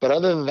 Wow. But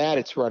other than that,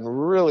 it's run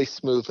really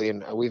smoothly,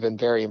 and we've been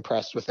very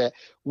impressed with it.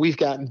 We've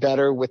gotten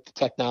better with the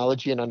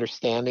technology and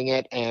understanding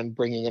it and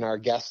bringing in our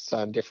guests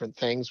on different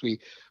things.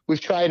 We've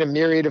tried a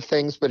myriad of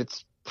things, but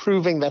it's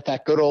proving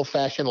that good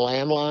old-fashioned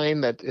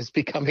landline that is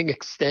becoming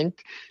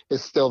extinct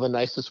is still the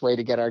nicest way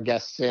to get our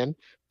guests in.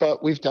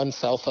 But we've done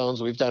cell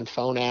phones, we've done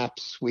phone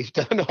apps, we've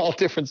done all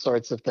different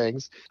sorts of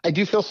things. I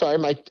do feel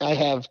sorry. I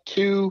have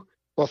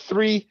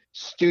 3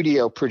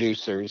 studio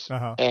producers,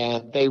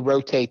 and they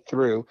rotate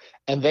through,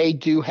 and they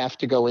do have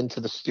to go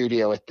into the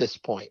studio at this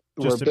point.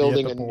 Just we're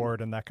building the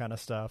board and that kind of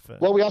stuff.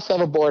 Well, we also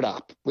have a board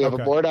op. We have a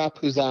board op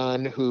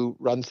who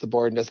runs the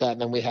board and does that,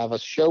 and then we have a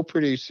show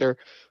producer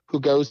who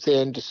goes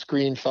in to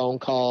screen phone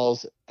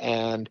calls,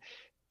 and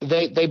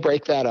they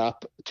break that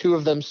up. 2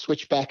 of them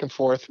switch back and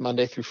forth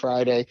Monday through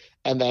Friday,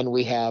 and then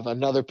we have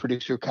another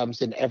producer who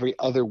comes in every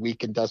other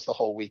week and does the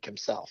whole week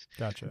himself.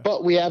 Gotcha.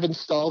 But we have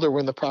installed, or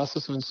we're in the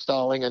process of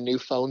installing, a new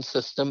phone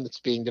system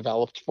that's being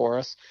developed for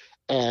us,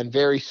 and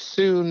very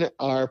soon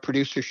our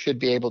producers should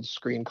be able to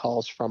screen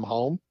calls from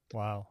home.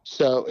 Wow.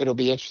 So it'll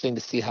be interesting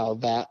to see how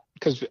that,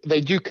 because they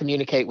do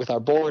communicate with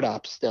our board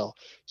ops still,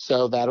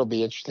 so that'll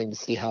be interesting to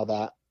see how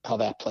that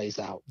plays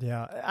out.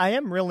 Yeah, I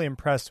am really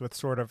impressed with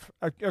sort of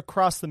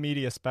across the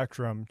media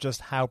spectrum,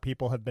 just how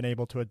people have been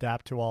able to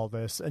adapt to all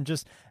this, and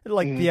just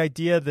like the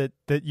idea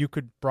that you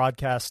could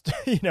broadcast,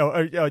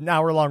 an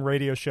hour-long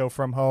radio show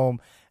from home,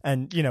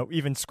 and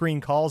even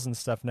screen calls and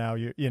stuff now,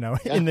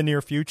 in the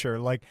near future,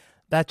 like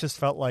that just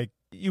felt like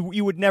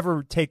you would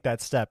never take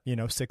that step,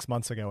 6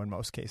 months ago in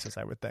most cases,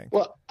 I would think.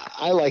 Well,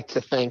 I like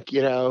to think,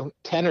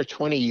 10 or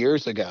 20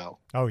 years ago,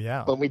 Oh,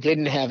 yeah. when we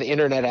didn't have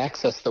internet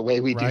access the way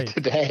we do Right.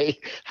 today,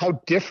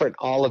 how different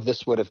all of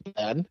this would have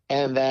been.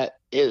 And that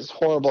is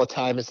horrible a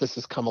time as this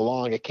has come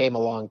along. It came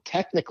along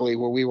technically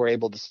where we were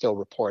able to still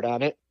report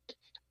on it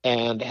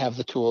and have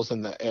the tools,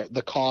 and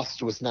the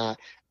cost was not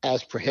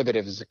as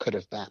prohibitive as it could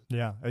have been.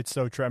 Yeah, it's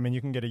so true. I mean, you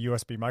can get a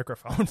USB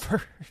microphone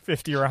for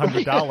 $50 or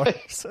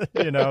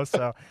 $100,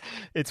 so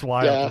it's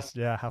wild.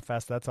 How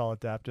fast that's all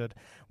adapted.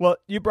 Well,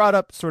 you brought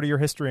up sort of your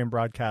history in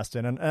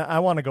broadcasting, and I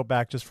want to go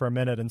back just for a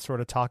minute and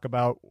sort of talk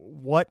about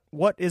what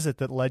is it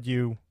that led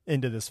you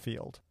into this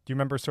field? Do you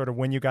remember sort of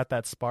when you got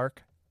that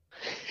spark?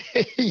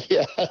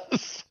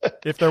 Yes.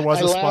 If there was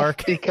a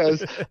spark.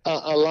 Because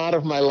a lot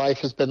of my life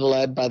has been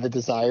led by the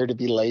desire to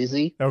be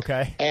lazy.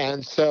 Okay.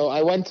 And so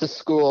I went to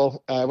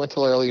school. I went to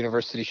Loyola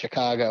University,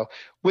 Chicago,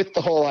 with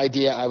the whole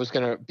idea I was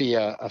going to be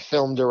a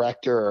film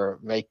director or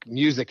make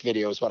music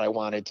videos, what I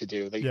wanted to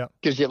do. That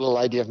gives you a little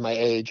idea of my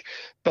age.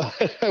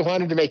 But I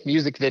wanted to make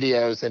music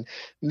videos. And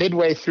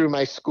midway through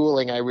my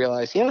schooling, I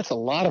realized, it's a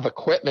lot of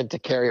equipment to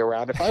carry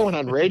around. If I went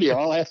on radio,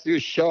 all I have to do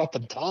is show up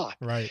and talk.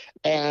 Right.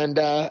 And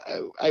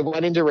I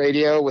went into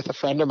radio with a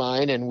friend of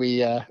mine, and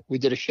we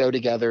did a show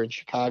together in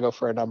Chicago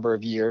for a number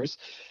of years.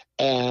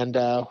 And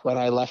when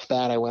I left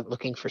that, I went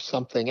looking for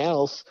something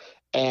else.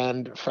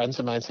 And friends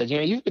of mine said,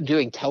 you've been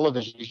doing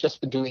television. You've just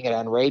been doing it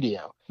on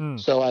radio.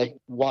 So I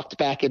walked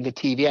back into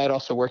TV. I'd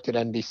also worked at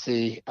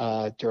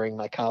NBC during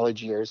my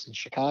college years in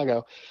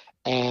Chicago.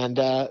 And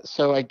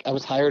so I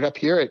was hired up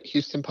here at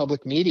Houston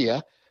Public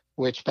Media,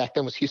 which back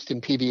then was Houston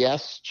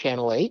PBS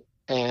Channel 8.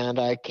 And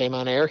I came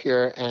on air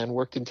here and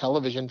worked in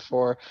television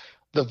for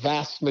the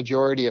vast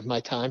majority of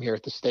my time here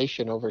at the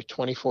station, over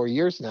 24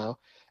 years now.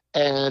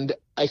 And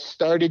I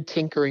started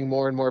tinkering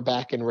more and more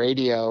back in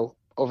radio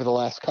over the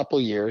last couple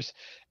of years,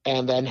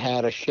 and then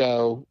had a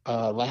show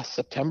last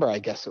September, I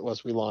guess it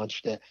was, we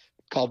launched it,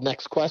 called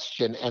Next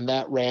Question, and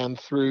that ran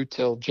through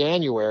till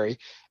January.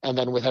 And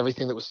then with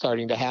everything that was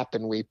starting to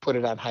happen, we put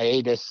it on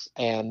hiatus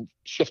and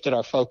shifted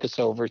our focus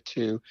over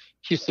to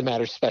Houston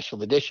Matters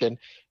Special Edition.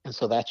 And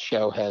so that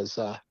show has,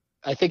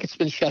 I think it's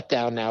been shut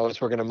down now,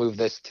 as we're going to move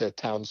this to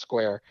Town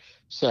Square.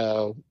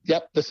 So,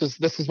 this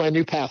is my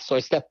new path. So I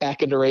stepped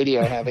back into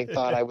radio, having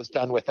thought I was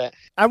done with it.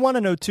 I want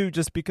to know too,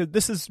 just because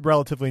this is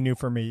relatively new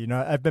for me.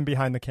 I've been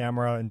behind the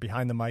camera and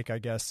behind the mic, I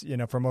guess,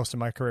 for most of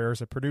my career as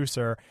a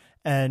producer,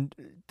 and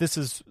this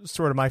is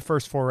sort of my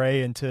first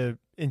foray into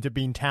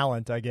being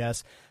talent, I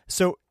guess.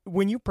 So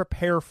when you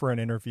prepare for an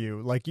interview,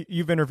 like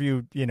you've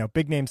interviewed,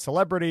 big name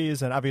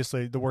celebrities, and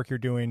obviously the work you're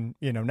doing,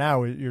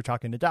 now you're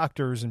talking to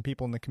doctors and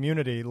people in the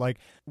community. Like,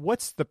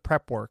 what's the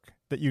prep work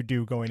that you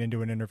do going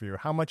into an interview?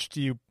 How much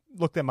do you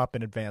look them up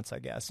in advance, I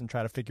guess, and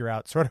try to figure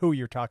out sort of who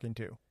you're talking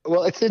to?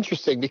 Well, it's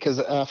interesting because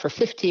for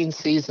 15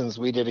 seasons,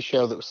 we did a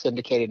show that was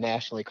syndicated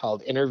nationally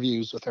called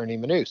Interviews with Ernie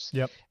Manus.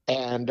 Yep.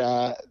 And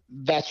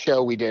that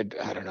show we did,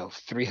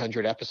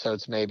 300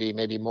 episodes,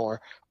 maybe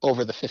more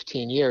over the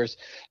 15 years.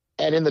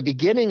 And in the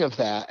beginning of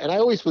that, and I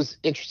always was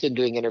interested in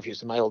doing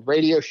interviews. In my old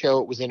radio show,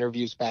 it was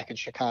interviews back in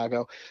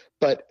Chicago.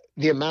 But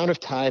the amount of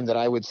time that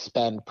I would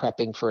spend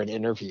prepping for an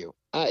interview,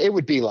 it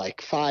would be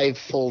like 5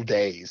 full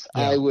days.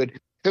 Yeah. If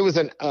it was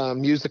a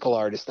musical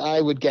artist, I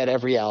would get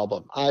every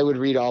album. I would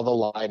read all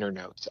the liner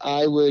notes.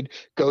 I would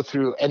go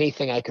through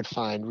anything I could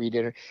find, read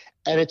it.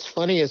 And it's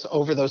funny is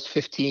over those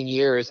 15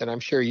 years, and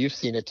I'm sure you've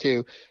seen it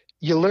too,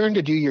 you learn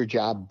to do your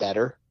job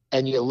better,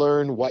 and you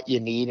learn what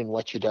you need and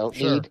what you don't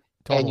need.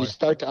 Totally. And you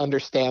start to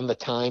understand the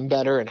time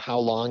better and how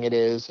long it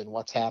is and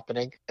what's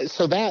happening.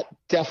 So that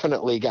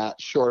definitely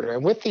got shorter.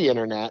 And with the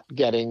internet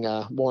getting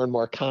more and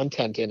more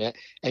content in it,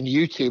 and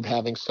YouTube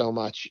having so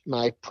much,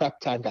 my prep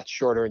time got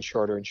shorter and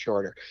shorter and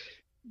shorter.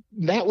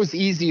 That was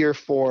easier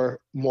for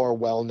more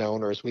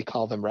well-known, or as we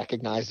call them,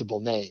 recognizable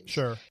names.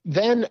 Sure.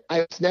 Then I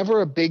was never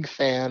a big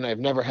fan, I've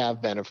never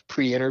have been, of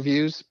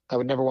pre-interviews. I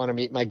would never want to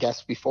meet my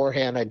guests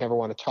beforehand. I'd never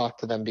want to talk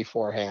to them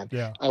beforehand.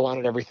 Yeah. I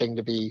wanted everything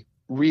to be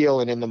real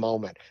and in the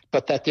moment,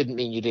 but that didn't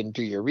mean you didn't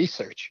do your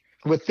research.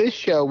 With this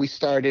show, we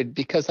started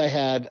because I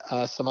had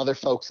some other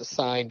folks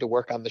assigned to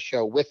work on the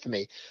show with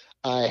me.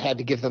 I had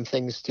to give them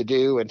things to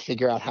do and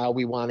figure out how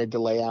we wanted to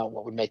lay out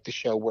what would make the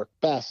show work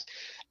best.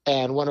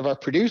 And one of our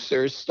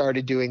producers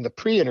started doing the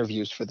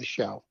pre-interviews for the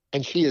show,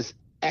 and she is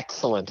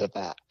excellent at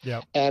that.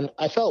 Yeah. And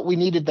I felt we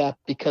needed that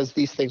because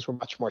these things were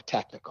much more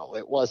technical.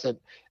 It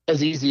wasn't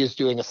as easy as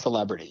doing a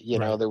celebrity.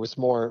 Right. There was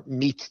more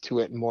meat to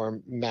it and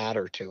more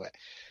matter to it.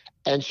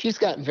 And she's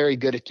gotten very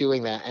good at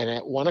doing that. And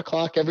at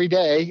 1:00 every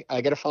day,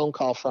 I get a phone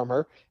call from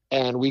her,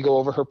 and we go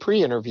over her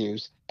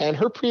pre-interviews. And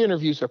her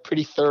pre-interviews are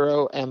pretty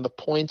thorough, and the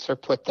points are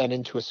put then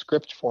into a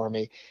script for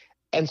me.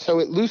 And so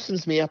it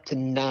loosens me up to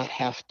not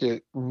have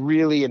to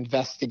really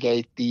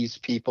investigate these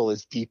people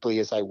as deeply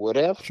as I would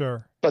have.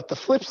 Sure. But the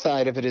flip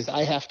side of it is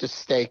I have to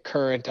stay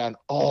current on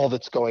all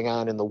that's going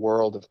on in the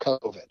world of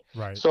COVID.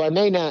 Right. So I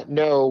may not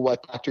know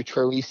what Dr.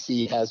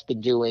 Troisi has been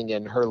doing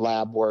in her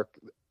lab work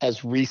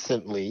as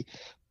recently,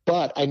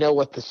 but I know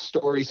what the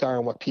stories are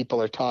and what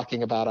people are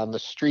talking about on the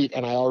street,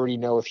 and I already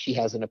know if she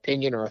has an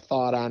opinion or a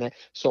thought on it,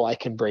 so I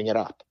can bring it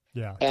up.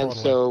 Yeah, And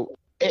totally. so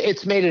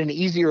it's made it an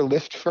easier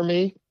lift for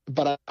me,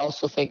 but I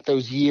also think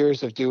those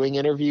years of doing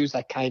interviews,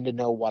 I kind of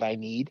know what I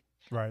need.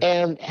 Right.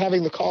 And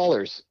having the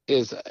callers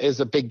is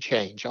a big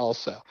change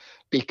also,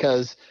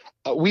 because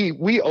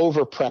we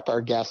over prep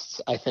our guests,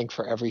 I think,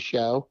 for every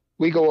show.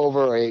 We go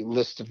over a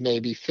list of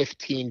maybe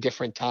 15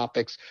 different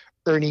topics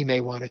Ernie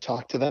may want to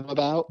talk to them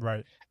about.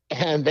 Right.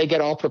 And they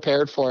get all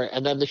prepared for it.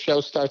 And then the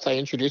show starts. I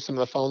introduce them.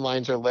 The phone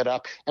lines are lit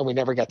up, and we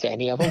never get to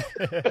any of them.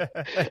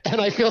 And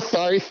I feel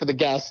sorry for the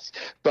guests.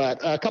 But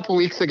a couple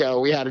weeks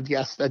ago, we had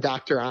a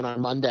doctor on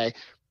Monday,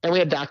 and we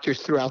had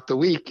doctors throughout the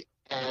week.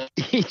 And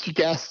each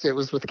guest, it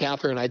was with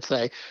Catherine, I'd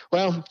say,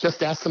 well,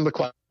 just ask them the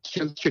questions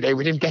today.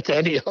 We didn't get to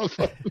any of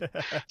them.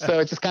 So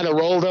it just kind of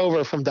rolled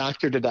over from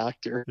doctor to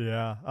doctor.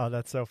 Yeah. Oh,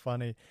 that's so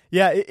funny.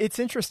 Yeah, it's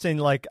interesting.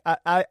 Like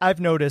I've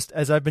noticed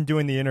as I've been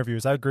doing the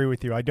interviews, I agree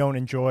with you. I don't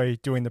enjoy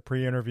doing the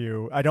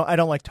pre-interview. I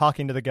don't like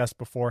talking to the guest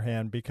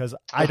beforehand because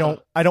I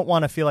don't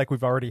want to feel like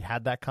we've already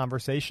had that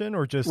conversation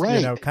or just,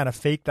 Right. kind of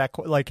fake that.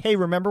 Like, hey,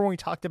 remember when we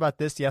talked about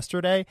this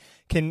yesterday?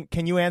 Can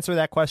you answer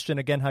that question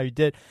again, how you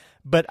did?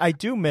 But I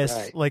do miss,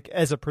 Right. like,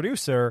 as a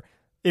producer,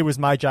 it was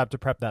my job to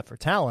prep that for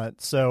talent.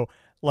 So,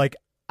 like,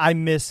 I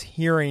miss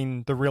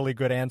hearing the really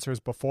good answers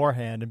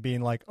beforehand and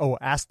being like, oh,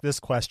 ask this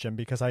question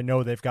because I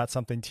know they've got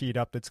something teed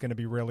up that's going to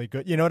be really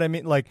good. You know what I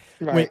mean? Like,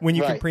 Right. when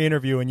you can Right.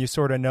 pre-interview and you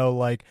sort of know,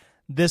 like,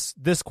 this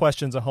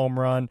question's a home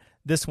run.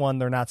 This one,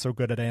 they're not so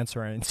good at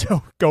answering.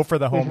 So go for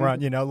the home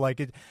run, like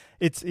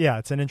it's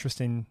an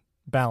interesting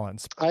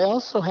balance. I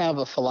also have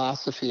a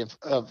philosophy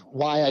of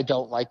why I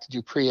don't like to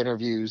do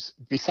pre-interviews,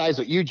 besides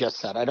what you just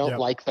said. I don't Yep.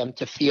 like them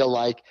to feel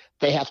like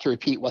they have to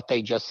repeat what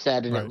they just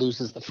said, and Right. it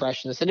loses the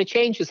freshness. And it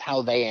changes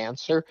how they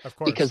answer Of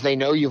course. because they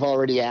know you've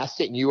already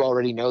asked it and you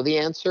already know the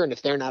answer. And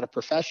if they're not a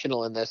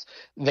professional in this,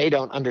 they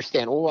don't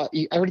understand, well, what,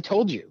 I already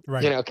told you,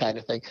 Right. kind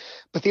of thing.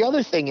 But the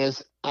other thing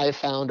is, I've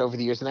found over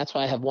the years, and that's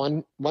why I have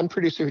one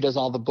producer who does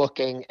all the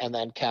booking, and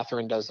then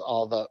Catherine does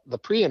all the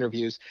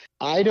pre-interviews.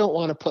 I don't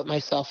want to put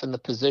myself in the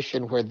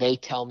position where they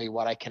tell me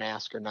what I can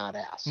ask or not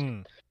ask.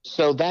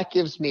 So that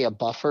gives me a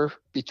buffer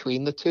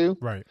between the two.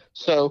 Right.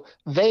 So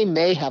they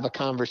may have a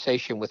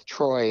conversation with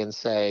Troy and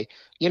say,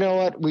 you know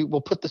what, we will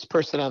put this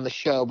person on the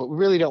show, but we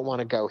really don't want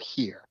to go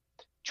here.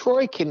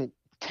 Troy can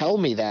tell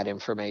me that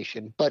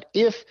information, but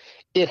if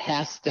it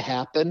has to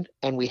happen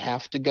and we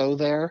have to go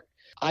there,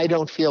 I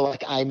don't feel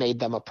like I made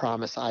them a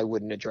promise I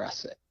wouldn't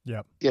address it.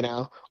 Yep.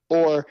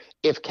 Or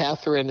if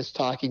Catherine is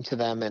talking to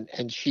them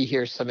and she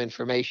hears some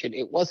information,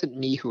 it wasn't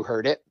me who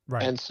heard it.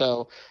 Right. And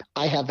so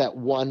I have that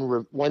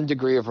one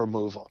degree of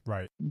removal.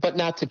 Right. But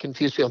not to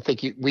confuse people,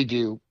 think we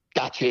do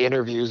gotcha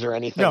interviews or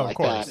anything No, like of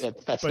course.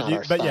 that. That's but not you,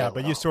 our but style yeah, at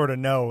but you all. sort of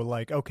know,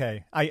 like,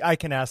 okay, I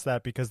can ask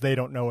that because they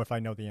don't know if I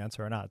know the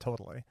answer or not.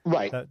 Totally.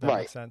 Right. That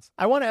right. makes sense.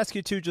 I want to ask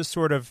you too, just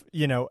sort of,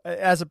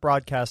 as a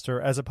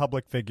broadcaster, as a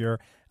public figure,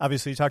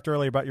 obviously you talked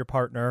earlier about your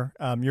partner.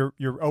 You're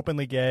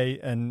openly gay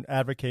and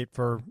advocate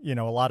for, a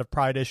lot of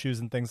pride issues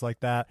and things like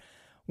that.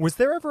 Was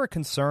there ever a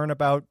concern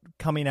about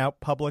coming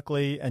out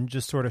publicly and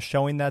just sort of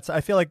showing that?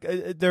 I feel like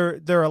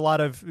there are a lot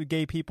of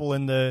gay people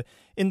in the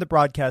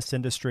broadcast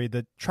industry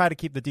that try to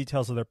keep the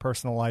details of their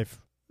personal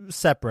life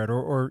separate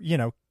or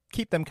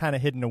keep them kind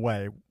of hidden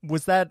away.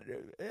 Was that,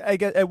 I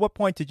guess, at what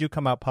point did you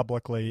come out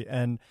publicly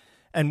and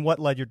what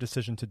led your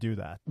decision to do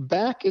that?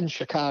 Back in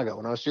Chicago,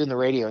 when I was doing the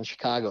radio in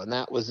Chicago, and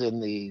that was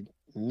in the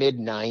mid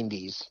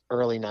 90s,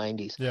 early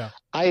 90s. Yeah.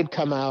 I had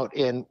come out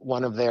in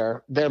one of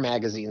their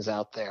magazines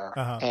out there.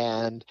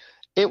 And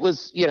it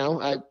was,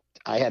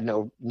 I had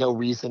no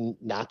reason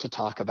not to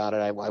talk about it.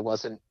 I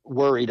wasn't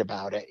worried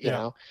about it, you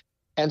know.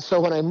 And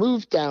so when I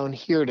moved down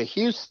here to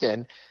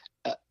Houston,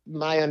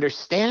 my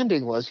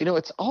understanding was,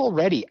 it's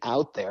already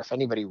out there if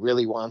anybody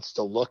really wants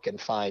to look and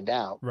find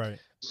out. Right.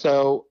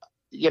 So,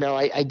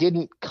 I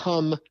didn't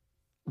come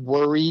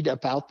worried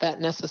about that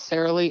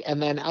necessarily.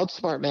 And then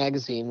Outsmart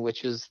Magazine,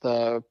 which is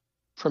the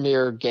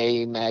premier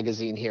gay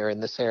magazine here in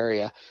this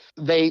area,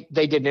 they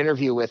did an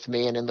interview with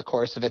me, and in the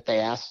course of it they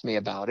asked me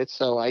about it,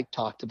 so I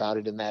talked about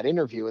it in that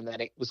interview and that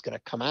it was going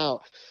to come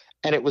out.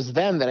 And it was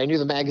then that I knew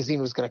the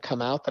magazine was going to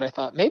come out that I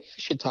thought maybe I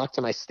should talk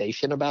to my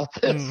station about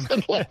this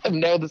and let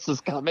them know this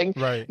is coming.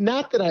 Right.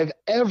 Not that I've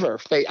ever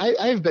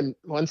I've been,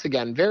 once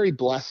again, very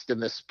blessed in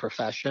this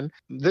profession.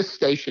 This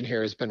station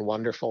here has been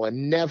wonderful,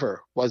 and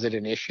never was it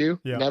an issue.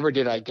 Yeah. Never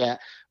did I get,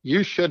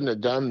 you shouldn't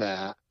have done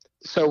that.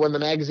 So when the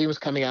magazine was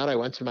coming out, I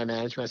went to my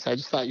management. I said, I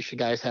just thought you should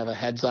guys have a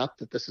heads up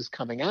that this is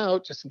coming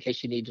out, just in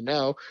case you need to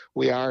know.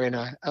 We are in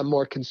a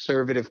more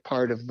conservative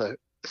part of the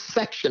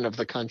section of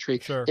the country,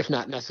 Sure. if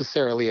not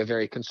necessarily a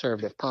very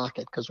conservative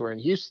pocket, because we're in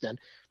Houston.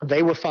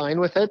 They were fine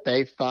with it.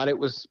 They thought it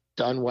was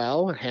done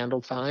well and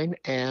handled fine,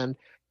 and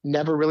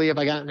never really have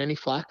I gotten any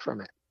flack from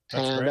it.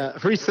 That's And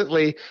great.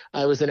 recently,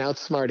 I was in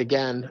Outsmart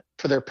again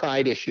for their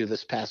Pride issue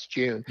this past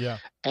June. Yeah.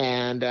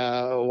 And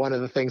one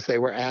of the things they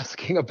were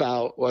asking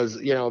about was,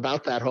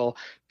 about that whole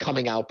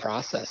coming out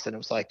process. And it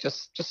was like,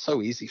 just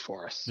so easy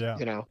for us,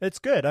 Yeah. It's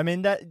good. I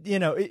mean, that,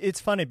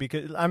 it's funny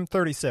because I'm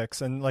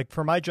 36 and like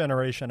for my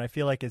generation, I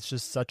feel like it's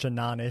just such a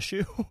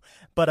non-issue.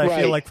 But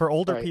I feel like for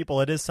older people,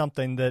 it is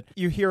something that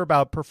you hear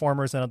about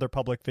performers and other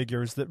public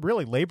figures that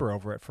really labor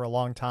over it for a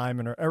long time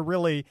and are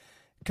really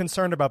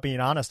concerned about being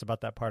honest about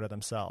that part of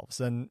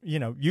themselves. And,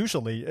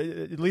 usually,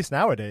 at least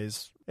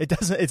nowadays,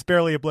 it's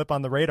barely a blip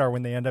on the radar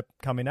when they end up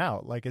coming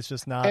out. Like it's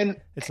just not,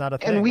 it's not a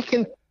thing. And we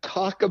can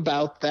talk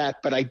about that,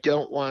 but I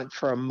don't want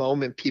for a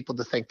moment people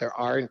to think there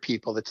aren't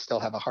people that still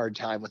have a hard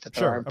time with it.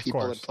 There aren't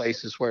people in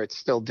places where it's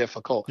still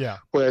difficult,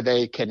 where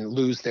they can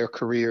lose their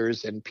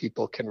careers and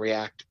people can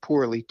react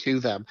poorly to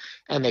them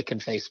and they can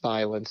face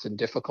violence and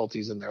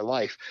difficulties in their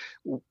life.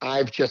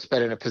 I've just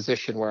been in a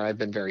position where I've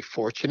been very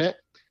fortunate.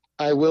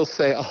 I will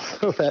say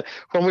also that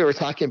when we were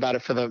talking about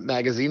it for the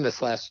magazine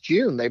this last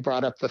June, they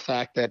brought up the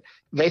fact that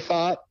they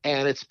thought,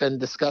 and it's been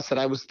discussed, that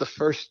I was the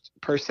first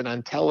person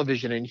on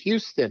television in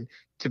Houston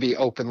to be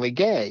openly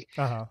gay.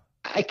 Uh-huh.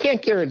 I can't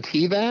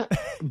guarantee that,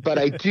 but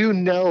I do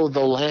know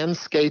the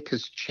landscape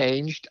has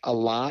changed a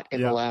lot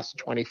in the last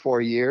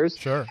 24 years.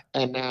 Sure.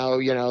 And now,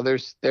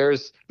 there's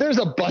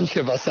a bunch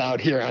of us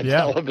out here on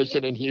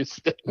television in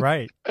Houston.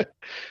 Right.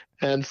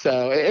 And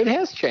so it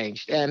has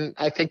changed. And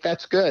I think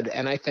that's good.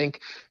 And I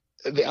think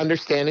the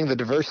understanding the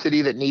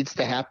diversity that needs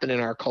to happen in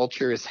our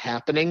culture is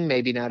happening,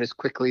 maybe not as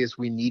quickly as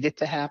we need it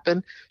to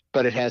happen,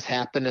 but it has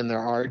happened and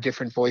there are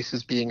different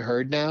voices being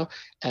heard now,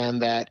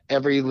 and that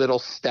every little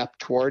step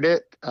toward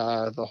it,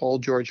 the whole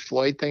George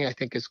Floyd thing, I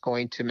think is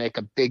going to make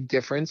a big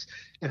difference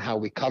in how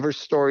we cover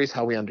stories,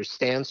 how we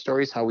understand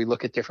stories, how we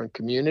look at different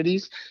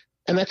communities.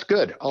 And that's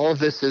good. All of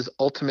this is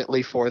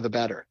ultimately for the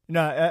better.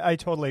 No, I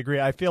totally agree.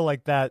 I feel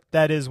like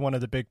that is one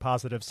of the big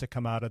positives to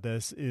come out of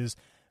this is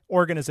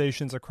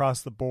organizations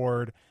across the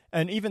board,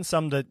 and even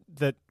some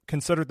that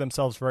consider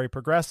themselves very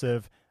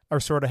progressive, are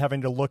sort of having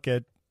to look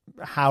at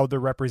how they're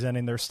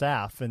representing their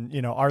staff, and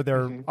are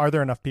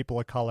there enough people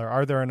of color,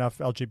 are there enough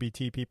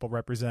LGBT people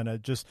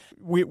represented? Just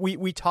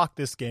we talk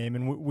this game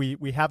and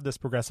we have this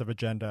progressive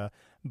agenda,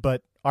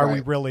 but are we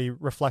really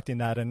reflecting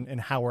that in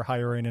how we're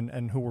hiring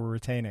and who we're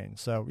retaining?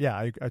 So yeah,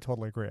 I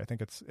totally agree. I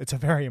think it's a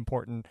very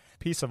important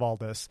piece of all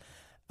this.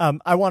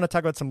 I want to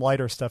talk about some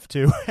lighter stuff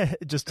too,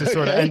 just to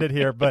sort of end it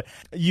here. But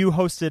you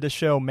hosted a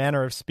show,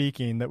 Manner of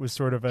Speaking, that was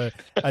sort of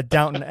a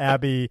Downton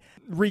Abbey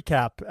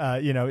recap,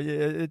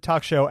 a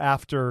talk show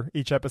after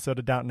each episode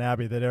of Downton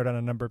Abbey that aired on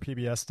a number of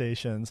PBS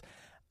stations.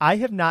 I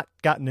have not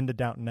gotten into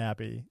Downton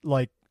Abbey.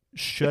 Like,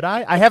 should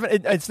I? I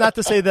haven't. It's not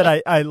to say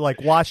that I like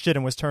watched it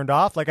and was turned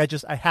off. Like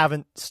I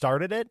haven't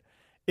started it.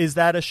 Is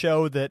that a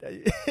show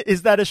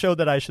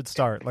that I should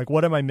start? Like,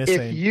 what am I missing?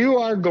 If you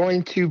are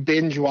going to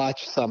binge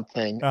watch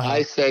something,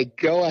 I say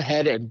go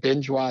ahead and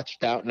binge watch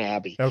Downton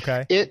Abbey.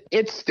 Okay.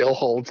 It still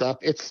holds up.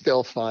 It's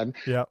still fun.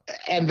 Yeah.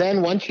 And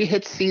then once you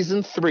hit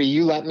season 3,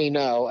 you let me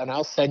know, and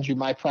I'll send you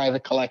my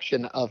private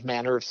collection of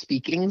Manner of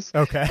Speakings.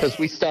 Okay. Because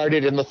we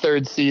started in the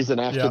 3rd season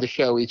after the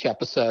show, each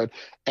episode,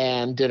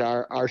 and did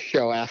our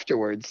show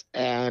afterwards.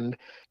 And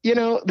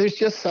there's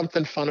just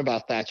something fun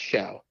about that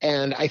show.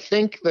 And I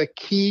think the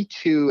key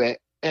to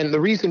it, and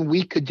the reason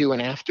we could do an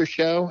after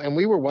show, and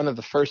we were one of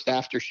the first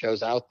after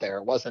shows out there,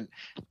 it wasn't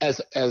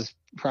as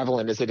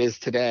prevalent as it is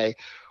today,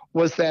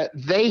 was that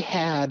they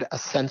had a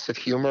sense of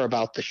humor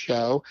about the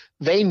show.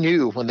 They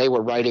knew when they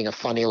were writing a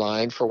funny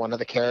line for one of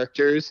the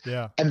characters,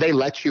 and they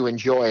let you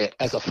enjoy it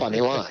as a funny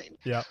line.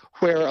 Yeah.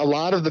 Where a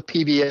lot of the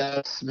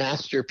PBS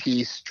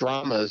masterpiece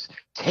dramas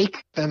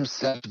take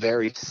themselves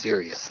very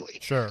seriously.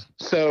 Sure.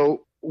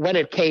 So when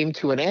it came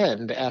to an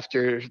end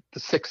after the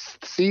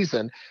 6th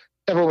season,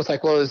 everyone was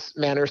like, well, is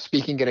Manner of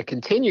Speaking going to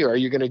continue? Are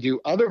you going to do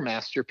other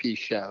masterpiece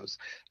shows?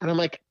 And I'm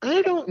like,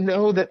 I don't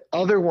know that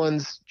other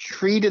ones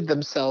treated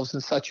themselves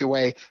in such a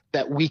way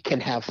that we can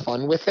have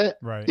fun with it.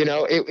 Right.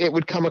 It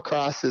would come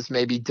across as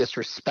maybe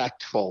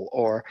disrespectful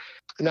or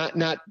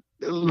not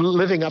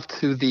living up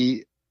to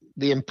the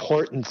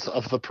importance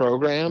of the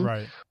program.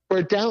 Right.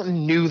 Where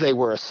Downton knew they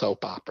were a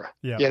soap opera.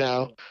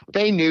 Yeah.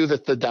 They knew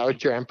that the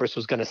Dowager Empress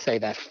was going to say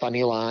that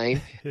funny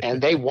line, and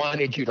they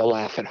wanted you to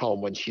laugh at home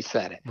when she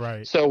said it.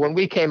 Right. So when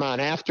we came on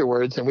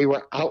afterwards and we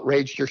were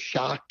outraged or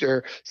shocked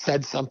or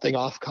said something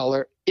off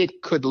color,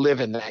 it could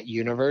live in that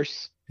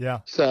universe.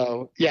 Yeah.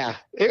 So yeah,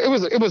 it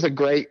was a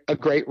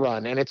great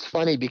run. And it's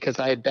funny because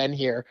I had been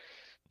here,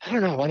 I don't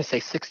know, I want to say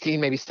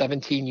 16, maybe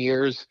 17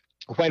 years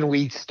when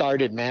we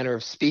started Manner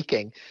of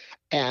Speaking.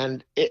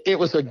 And it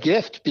was a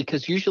gift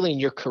because usually in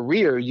your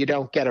career, you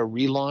don't get a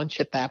relaunch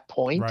at that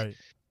point. Right.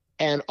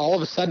 And all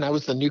of a sudden, I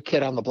was the new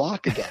kid on the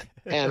block again.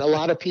 And a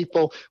lot of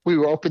people, we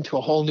were open to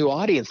a whole new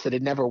audience that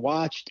had never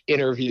watched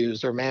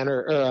Interviews or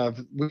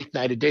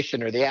Weeknight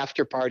Edition or The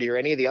After Party or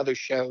any of the other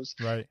shows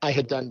I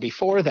had done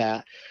before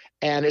that.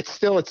 And it's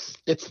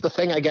the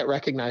thing I get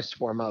recognized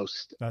for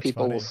most. That's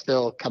People funny. will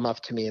still come up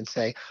to me and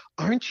say,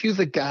 "Aren't you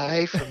the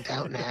guy from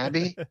Downton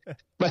Abbey?"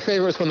 My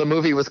favorite was when the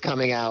movie was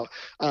coming out.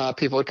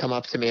 People would come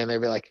up to me and they'd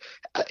be like,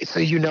 "So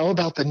you know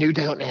about the new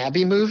Downton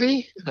Abbey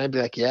movie?" And I'd be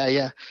like, "Yeah,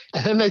 yeah."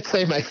 And then they'd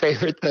say my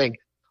favorite thing,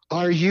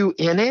 "Are you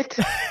in it?"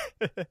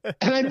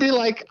 And I'd be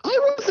like,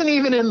 "I wasn't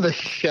even in the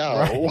show.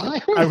 Right.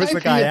 Why would I was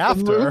the guy be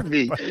in the after."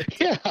 movie?"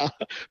 Yeah.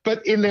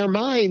 But in their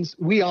minds,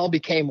 we all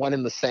became one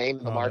and the same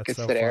in the Oh, markets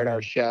that's so that aired funny.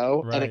 our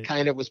show. And Right. it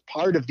kind of was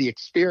part of the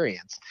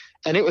experience.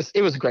 And it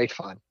was great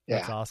fun. Yeah.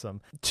 That's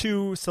awesome.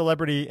 2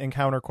 celebrity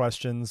encounter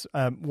questions.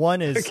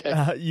 One is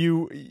Okay.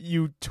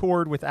 you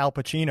toured with Al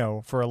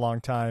Pacino for a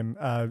long time,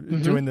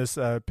 doing this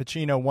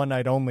Pacino One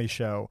Night Only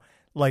show.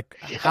 Like,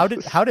 how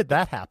did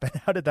that happen?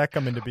 How did that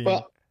come into being?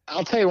 Well,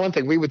 I'll tell you one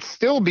thing. We would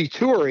still be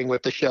touring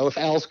with the show if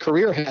Al's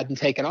career hadn't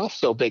taken off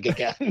so big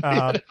again.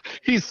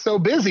 He's so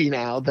busy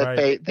now that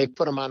Right. they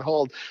put him on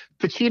hold.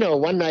 Pacino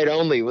One Night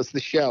Only was the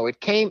show.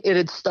 It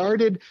had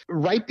started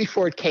right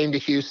before it came to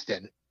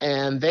Houston.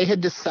 And they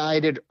had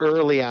decided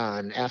early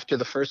on, after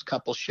the first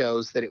couple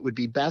shows, that it would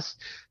be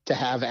best to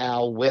have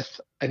Al with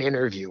an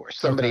interviewer,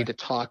 somebody to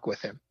talk with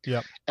him.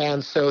 Yep.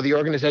 And so the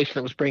organization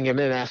that was bringing him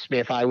in asked me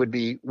if I would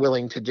be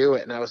willing to do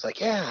it. And I was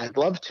like, yeah, I'd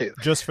love to.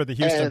 Just for the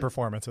Houston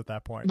performance at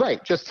that point.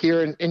 Right, just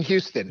here in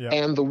Houston. Yep.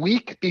 And the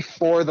week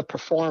before the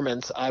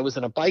performance, I was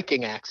in a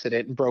biking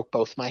accident and broke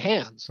both my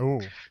hands.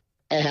 Ooh.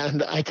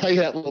 And I tell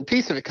you that little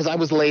piece of it because I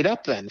was laid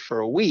up then for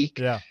a week.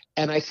 Yeah.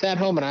 And I sat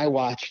home and I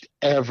watched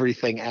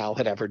everything Al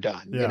had ever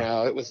done. Yeah. You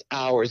know, it was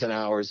hours and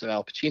hours of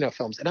Al Pacino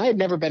films. And I had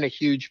never been a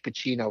huge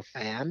Pacino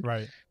fan.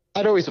 Right.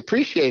 I'd always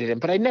appreciated him,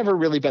 but I'd never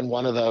really been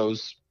one of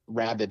those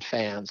rabid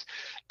fans.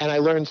 And I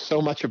learned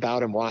so much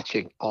about him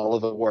watching all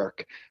of the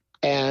work.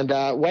 And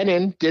went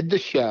in, did the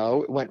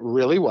show. It went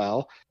really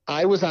well.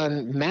 I was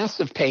on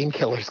massive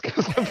painkillers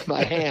because of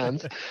my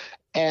hands.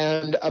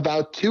 And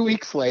about 2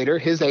 weeks later,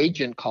 his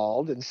agent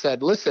called and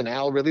said, "Listen,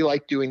 Al really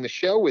liked doing the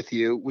show with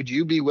you. Would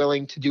you be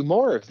willing to do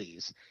more of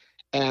these?"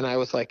 And I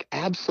was like,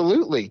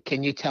 "Absolutely.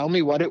 Can you tell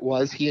me what it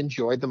was he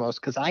enjoyed the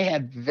most?" Because I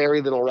had very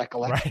little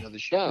recollection of the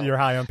show. You're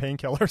high on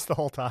painkillers the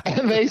whole time.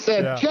 And they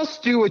said,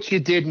 "Just do what you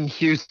did in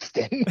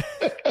Houston."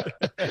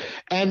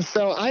 And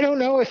so I don't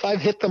know if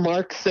I've hit the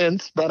mark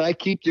since, but I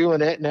keep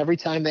doing it. And every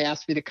time they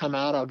ask me to come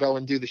out, I'll go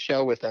and do the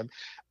show with them.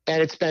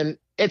 And it's been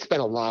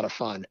a lot of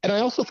fun. And I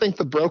also think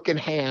the broken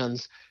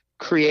hands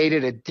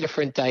created a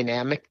different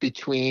dynamic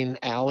between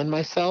Al and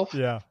myself.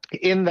 Yeah.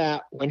 In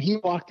that when he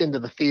walked into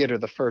the theater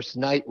the first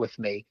night with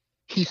me,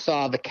 he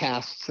saw the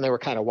casts and they were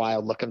kind of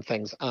wild looking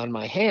things on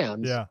my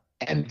hands. Yeah.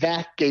 And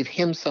that gave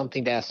him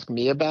something to ask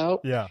me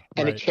about. Yeah.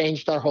 And right. it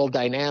changed our whole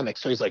dynamic.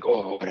 So he's like,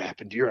 "Oh, what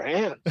happened to your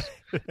hands?"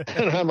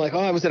 And I'm like, "Oh,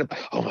 I was in a,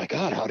 oh my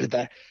God, how did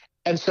that?"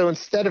 And so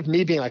instead of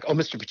me being like, "Oh,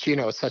 Mr.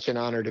 Pacino, it's such an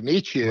honor to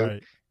meet you,"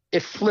 Right.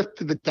 it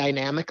flipped the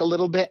dynamic a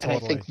little bit. Totally.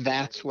 And I think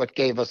that's what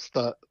gave us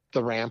the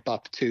ramp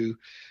up to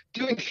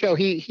doing the show.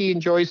 He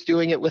enjoys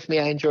doing it with me.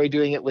 I enjoy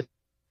doing it with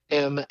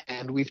him.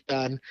 And we've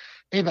done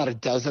maybe about a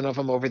dozen of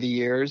them over the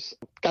years.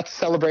 Got to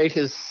celebrate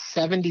his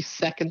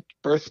 72nd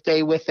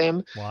birthday with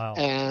him. Wow.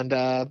 And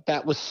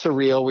that was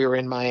surreal. We were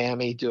in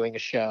Miami doing a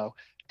show.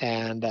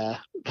 And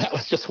that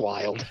was just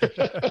wild.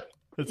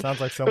 It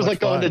sounds like so it was much like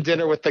going fun. to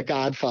dinner with the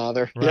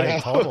Godfather. Right, you know?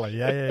 totally.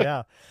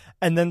 Yeah.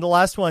 And then the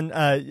last one,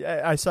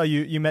 I saw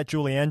you met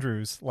Julie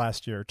Andrews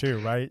last year too,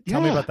 right? Tell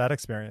me Yeah. about that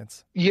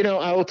experience. You know,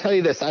 I will tell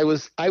you this. I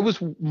was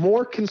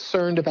more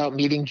concerned about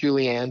meeting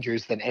Julie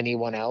Andrews than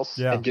anyone else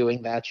and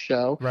doing that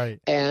show. Right.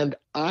 And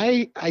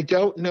I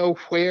don't know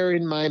where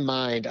in my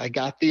mind I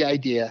got the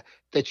idea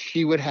that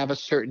she would have a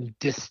certain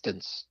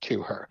distance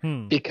to her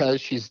because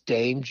she's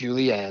Dame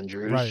Julie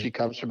Andrews. Right. She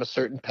comes from a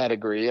certain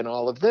pedigree and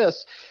all of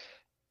this.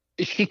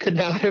 She could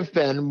not have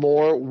been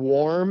more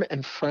warm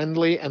and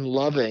friendly and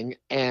loving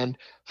and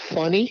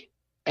funny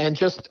and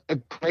just a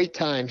great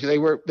time. They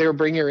were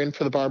bringing her in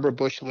for the Barbara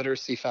Bush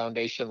Literacy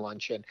Foundation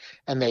luncheon,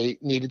 and they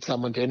needed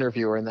someone to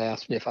interview her, and they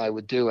asked me if I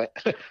would do it.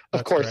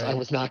 Of course, great. I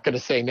was not going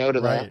to say no to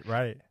that.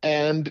 Right.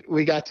 And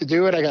we got to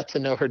do it. I got to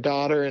know her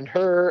daughter and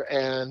her,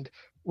 and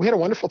we had a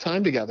wonderful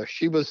time together.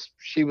 She was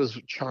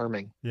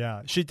charming.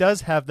 Yeah, she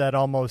does have that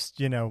almost,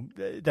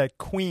 that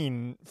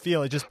queen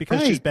feel, just because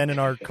Right. she's been in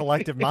our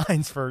collective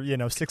minds for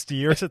 60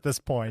 years at this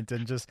point,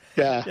 and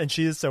and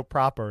she is so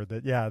proper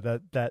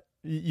that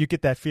you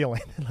get that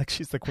feeling like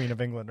she's the Queen of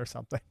England or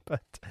something.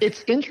 But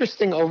it's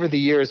interesting over the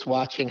years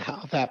watching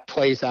how that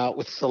plays out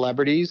with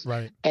celebrities,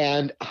 right,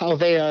 and how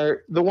they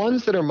are the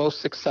ones that are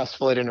most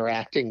successful at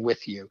interacting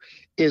with you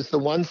is the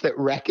ones that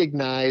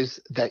recognize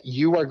that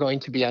you are going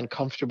to be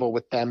uncomfortable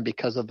with them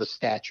because of the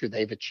stature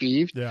they've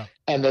achieved,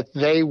 and that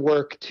they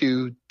work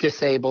to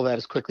disable that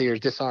as quickly or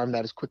disarm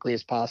that as quickly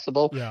as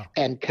possible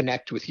and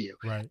connect with you.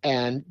 Right.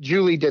 And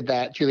Julie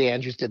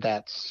Andrews did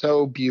that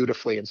so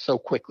beautifully and so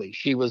quickly.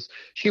 She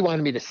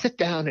wanted me to sit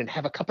down and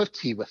have a cup of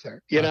tea with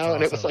her, That's and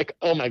awesome. it was like,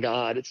 oh my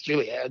God, it's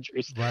Julie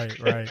Andrews.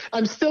 Right.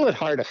 I'm still at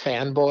heart a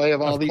fanboy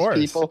of all these course.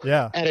 people.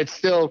 Yeah. And it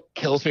still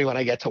kills me when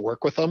I get to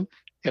work with them.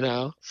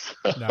 No,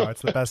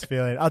 it's the best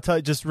feeling. I'll tell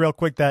you just real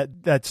quick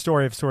that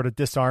story of sort of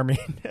disarming,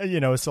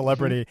 a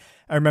celebrity.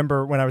 I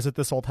remember when I was at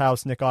this old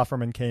house, Nick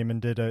Offerman came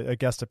and did a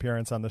guest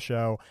appearance on the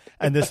show.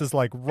 And this is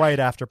like right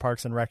after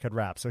Parks and Rec had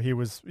wrapped. So he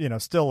was,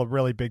 still a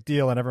really big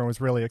deal and everyone was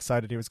really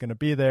excited he was going to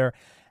be there.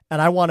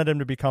 And I wanted him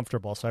to be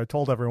comfortable. So I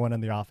told everyone in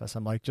the office,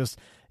 I'm like, just,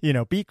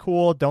 be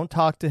cool. Don't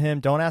talk to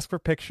him. Don't ask for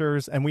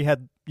pictures. And we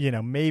had,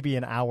 maybe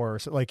an hour.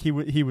 So like he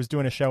was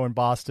doing a show in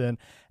Boston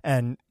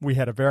and we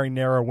had a very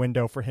narrow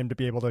window for him to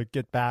be able to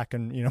get back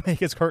and, make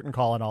his curtain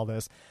call and all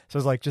this. So I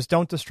was like, just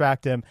don't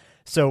distract him.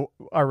 So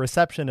our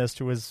receptionist,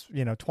 who was,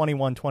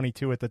 21,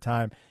 22 at the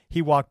time,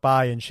 he walked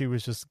by and she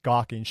was just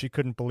gawking. She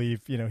couldn't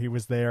believe, he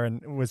was there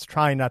and was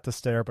trying not to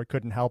stare, but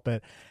couldn't help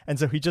it. And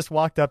so he just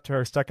walked up to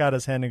her, stuck out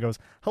his hand and goes,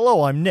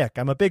 "Hello, I'm Nick.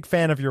 I'm a big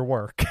fan of your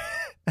work."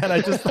 And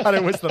I just thought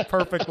it was the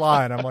perfect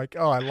line. I'm like,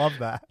 oh, I love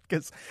that.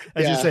 Because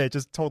as you say, it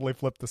just totally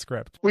flipped the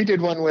script. We did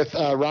one with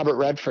Robert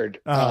Redford.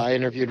 I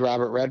interviewed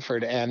Robert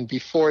Redford. And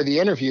before the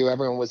interview,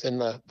 everyone was in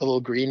the little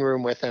green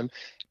room with him.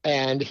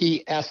 And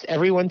he asked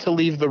everyone to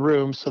leave the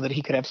room so that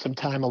he could have some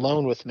time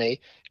alone with me.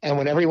 And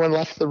when everyone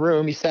left the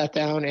room, he sat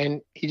down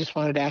and he just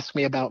wanted to ask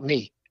me about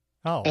me.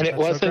 Oh, and it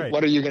wasn't,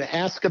 what are you going to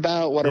ask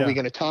about? What are we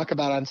going to talk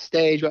about on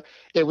stage?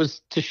 It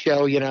was to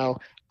show,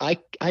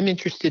 I'm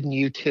interested in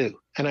you too.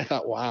 And I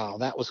thought, wow,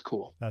 that was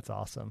cool. That's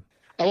awesome.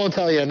 I won't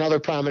tell you another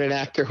prominent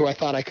actor who I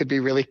thought I could be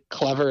really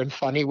clever and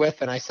funny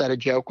with. And I said a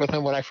joke with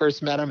him when I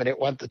first met him and it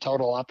went the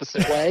total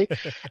opposite way.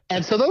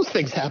 And so those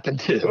things happen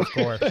too. Of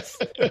course.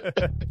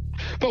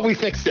 But we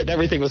fixed it and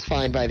everything was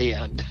fine by the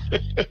end.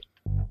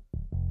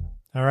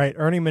 All right,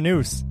 Ernie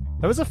Moniz.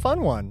 That was a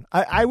fun one.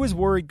 I was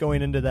worried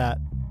going into that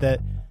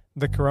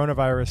the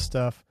coronavirus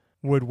stuff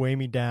would weigh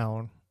me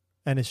down.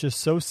 And it's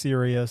just so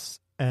serious.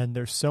 And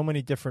there's so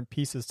many different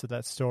pieces to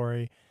that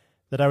story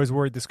that I was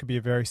worried this could be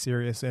a very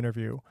serious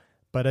interview.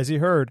 But as you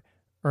heard,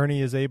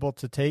 Ernie is able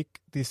to take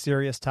these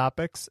serious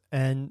topics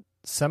and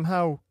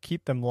somehow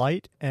keep them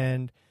light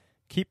and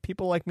keep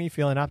people like me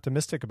feeling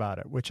optimistic about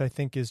it, which I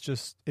think is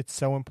just, it's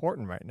so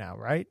important right now,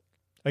 right?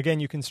 Again,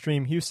 you can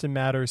stream Houston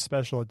Matters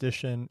Special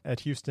Edition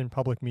at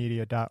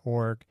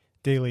houstonpublicmedia.org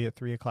daily at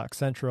 3 o'clock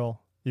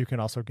Central. You can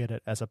also get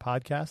it as a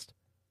podcast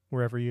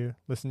wherever you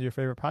listen to your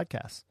favorite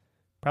podcasts.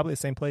 Probably the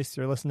same place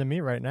you're listening to me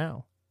right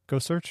now. Go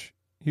search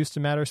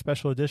Houston Matters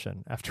Special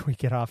Edition after we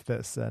get off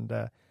this and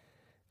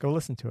go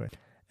listen to it.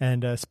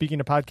 And speaking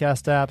of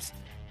podcast apps,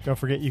 don't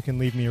forget you can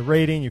leave me a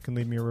rating. You can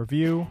leave me a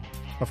review.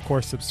 Of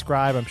course,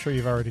 subscribe. I'm sure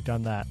you've already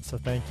done that, so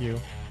thank you.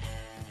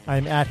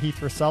 I'm at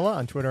Heath Rosella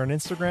on Twitter and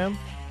Instagram.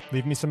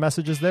 Leave me some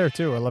messages there,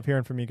 too. I love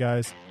hearing from you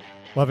guys.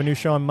 We'll have a new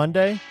show on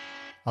Monday.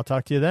 I'll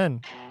talk to you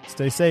then.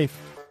 Stay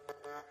safe.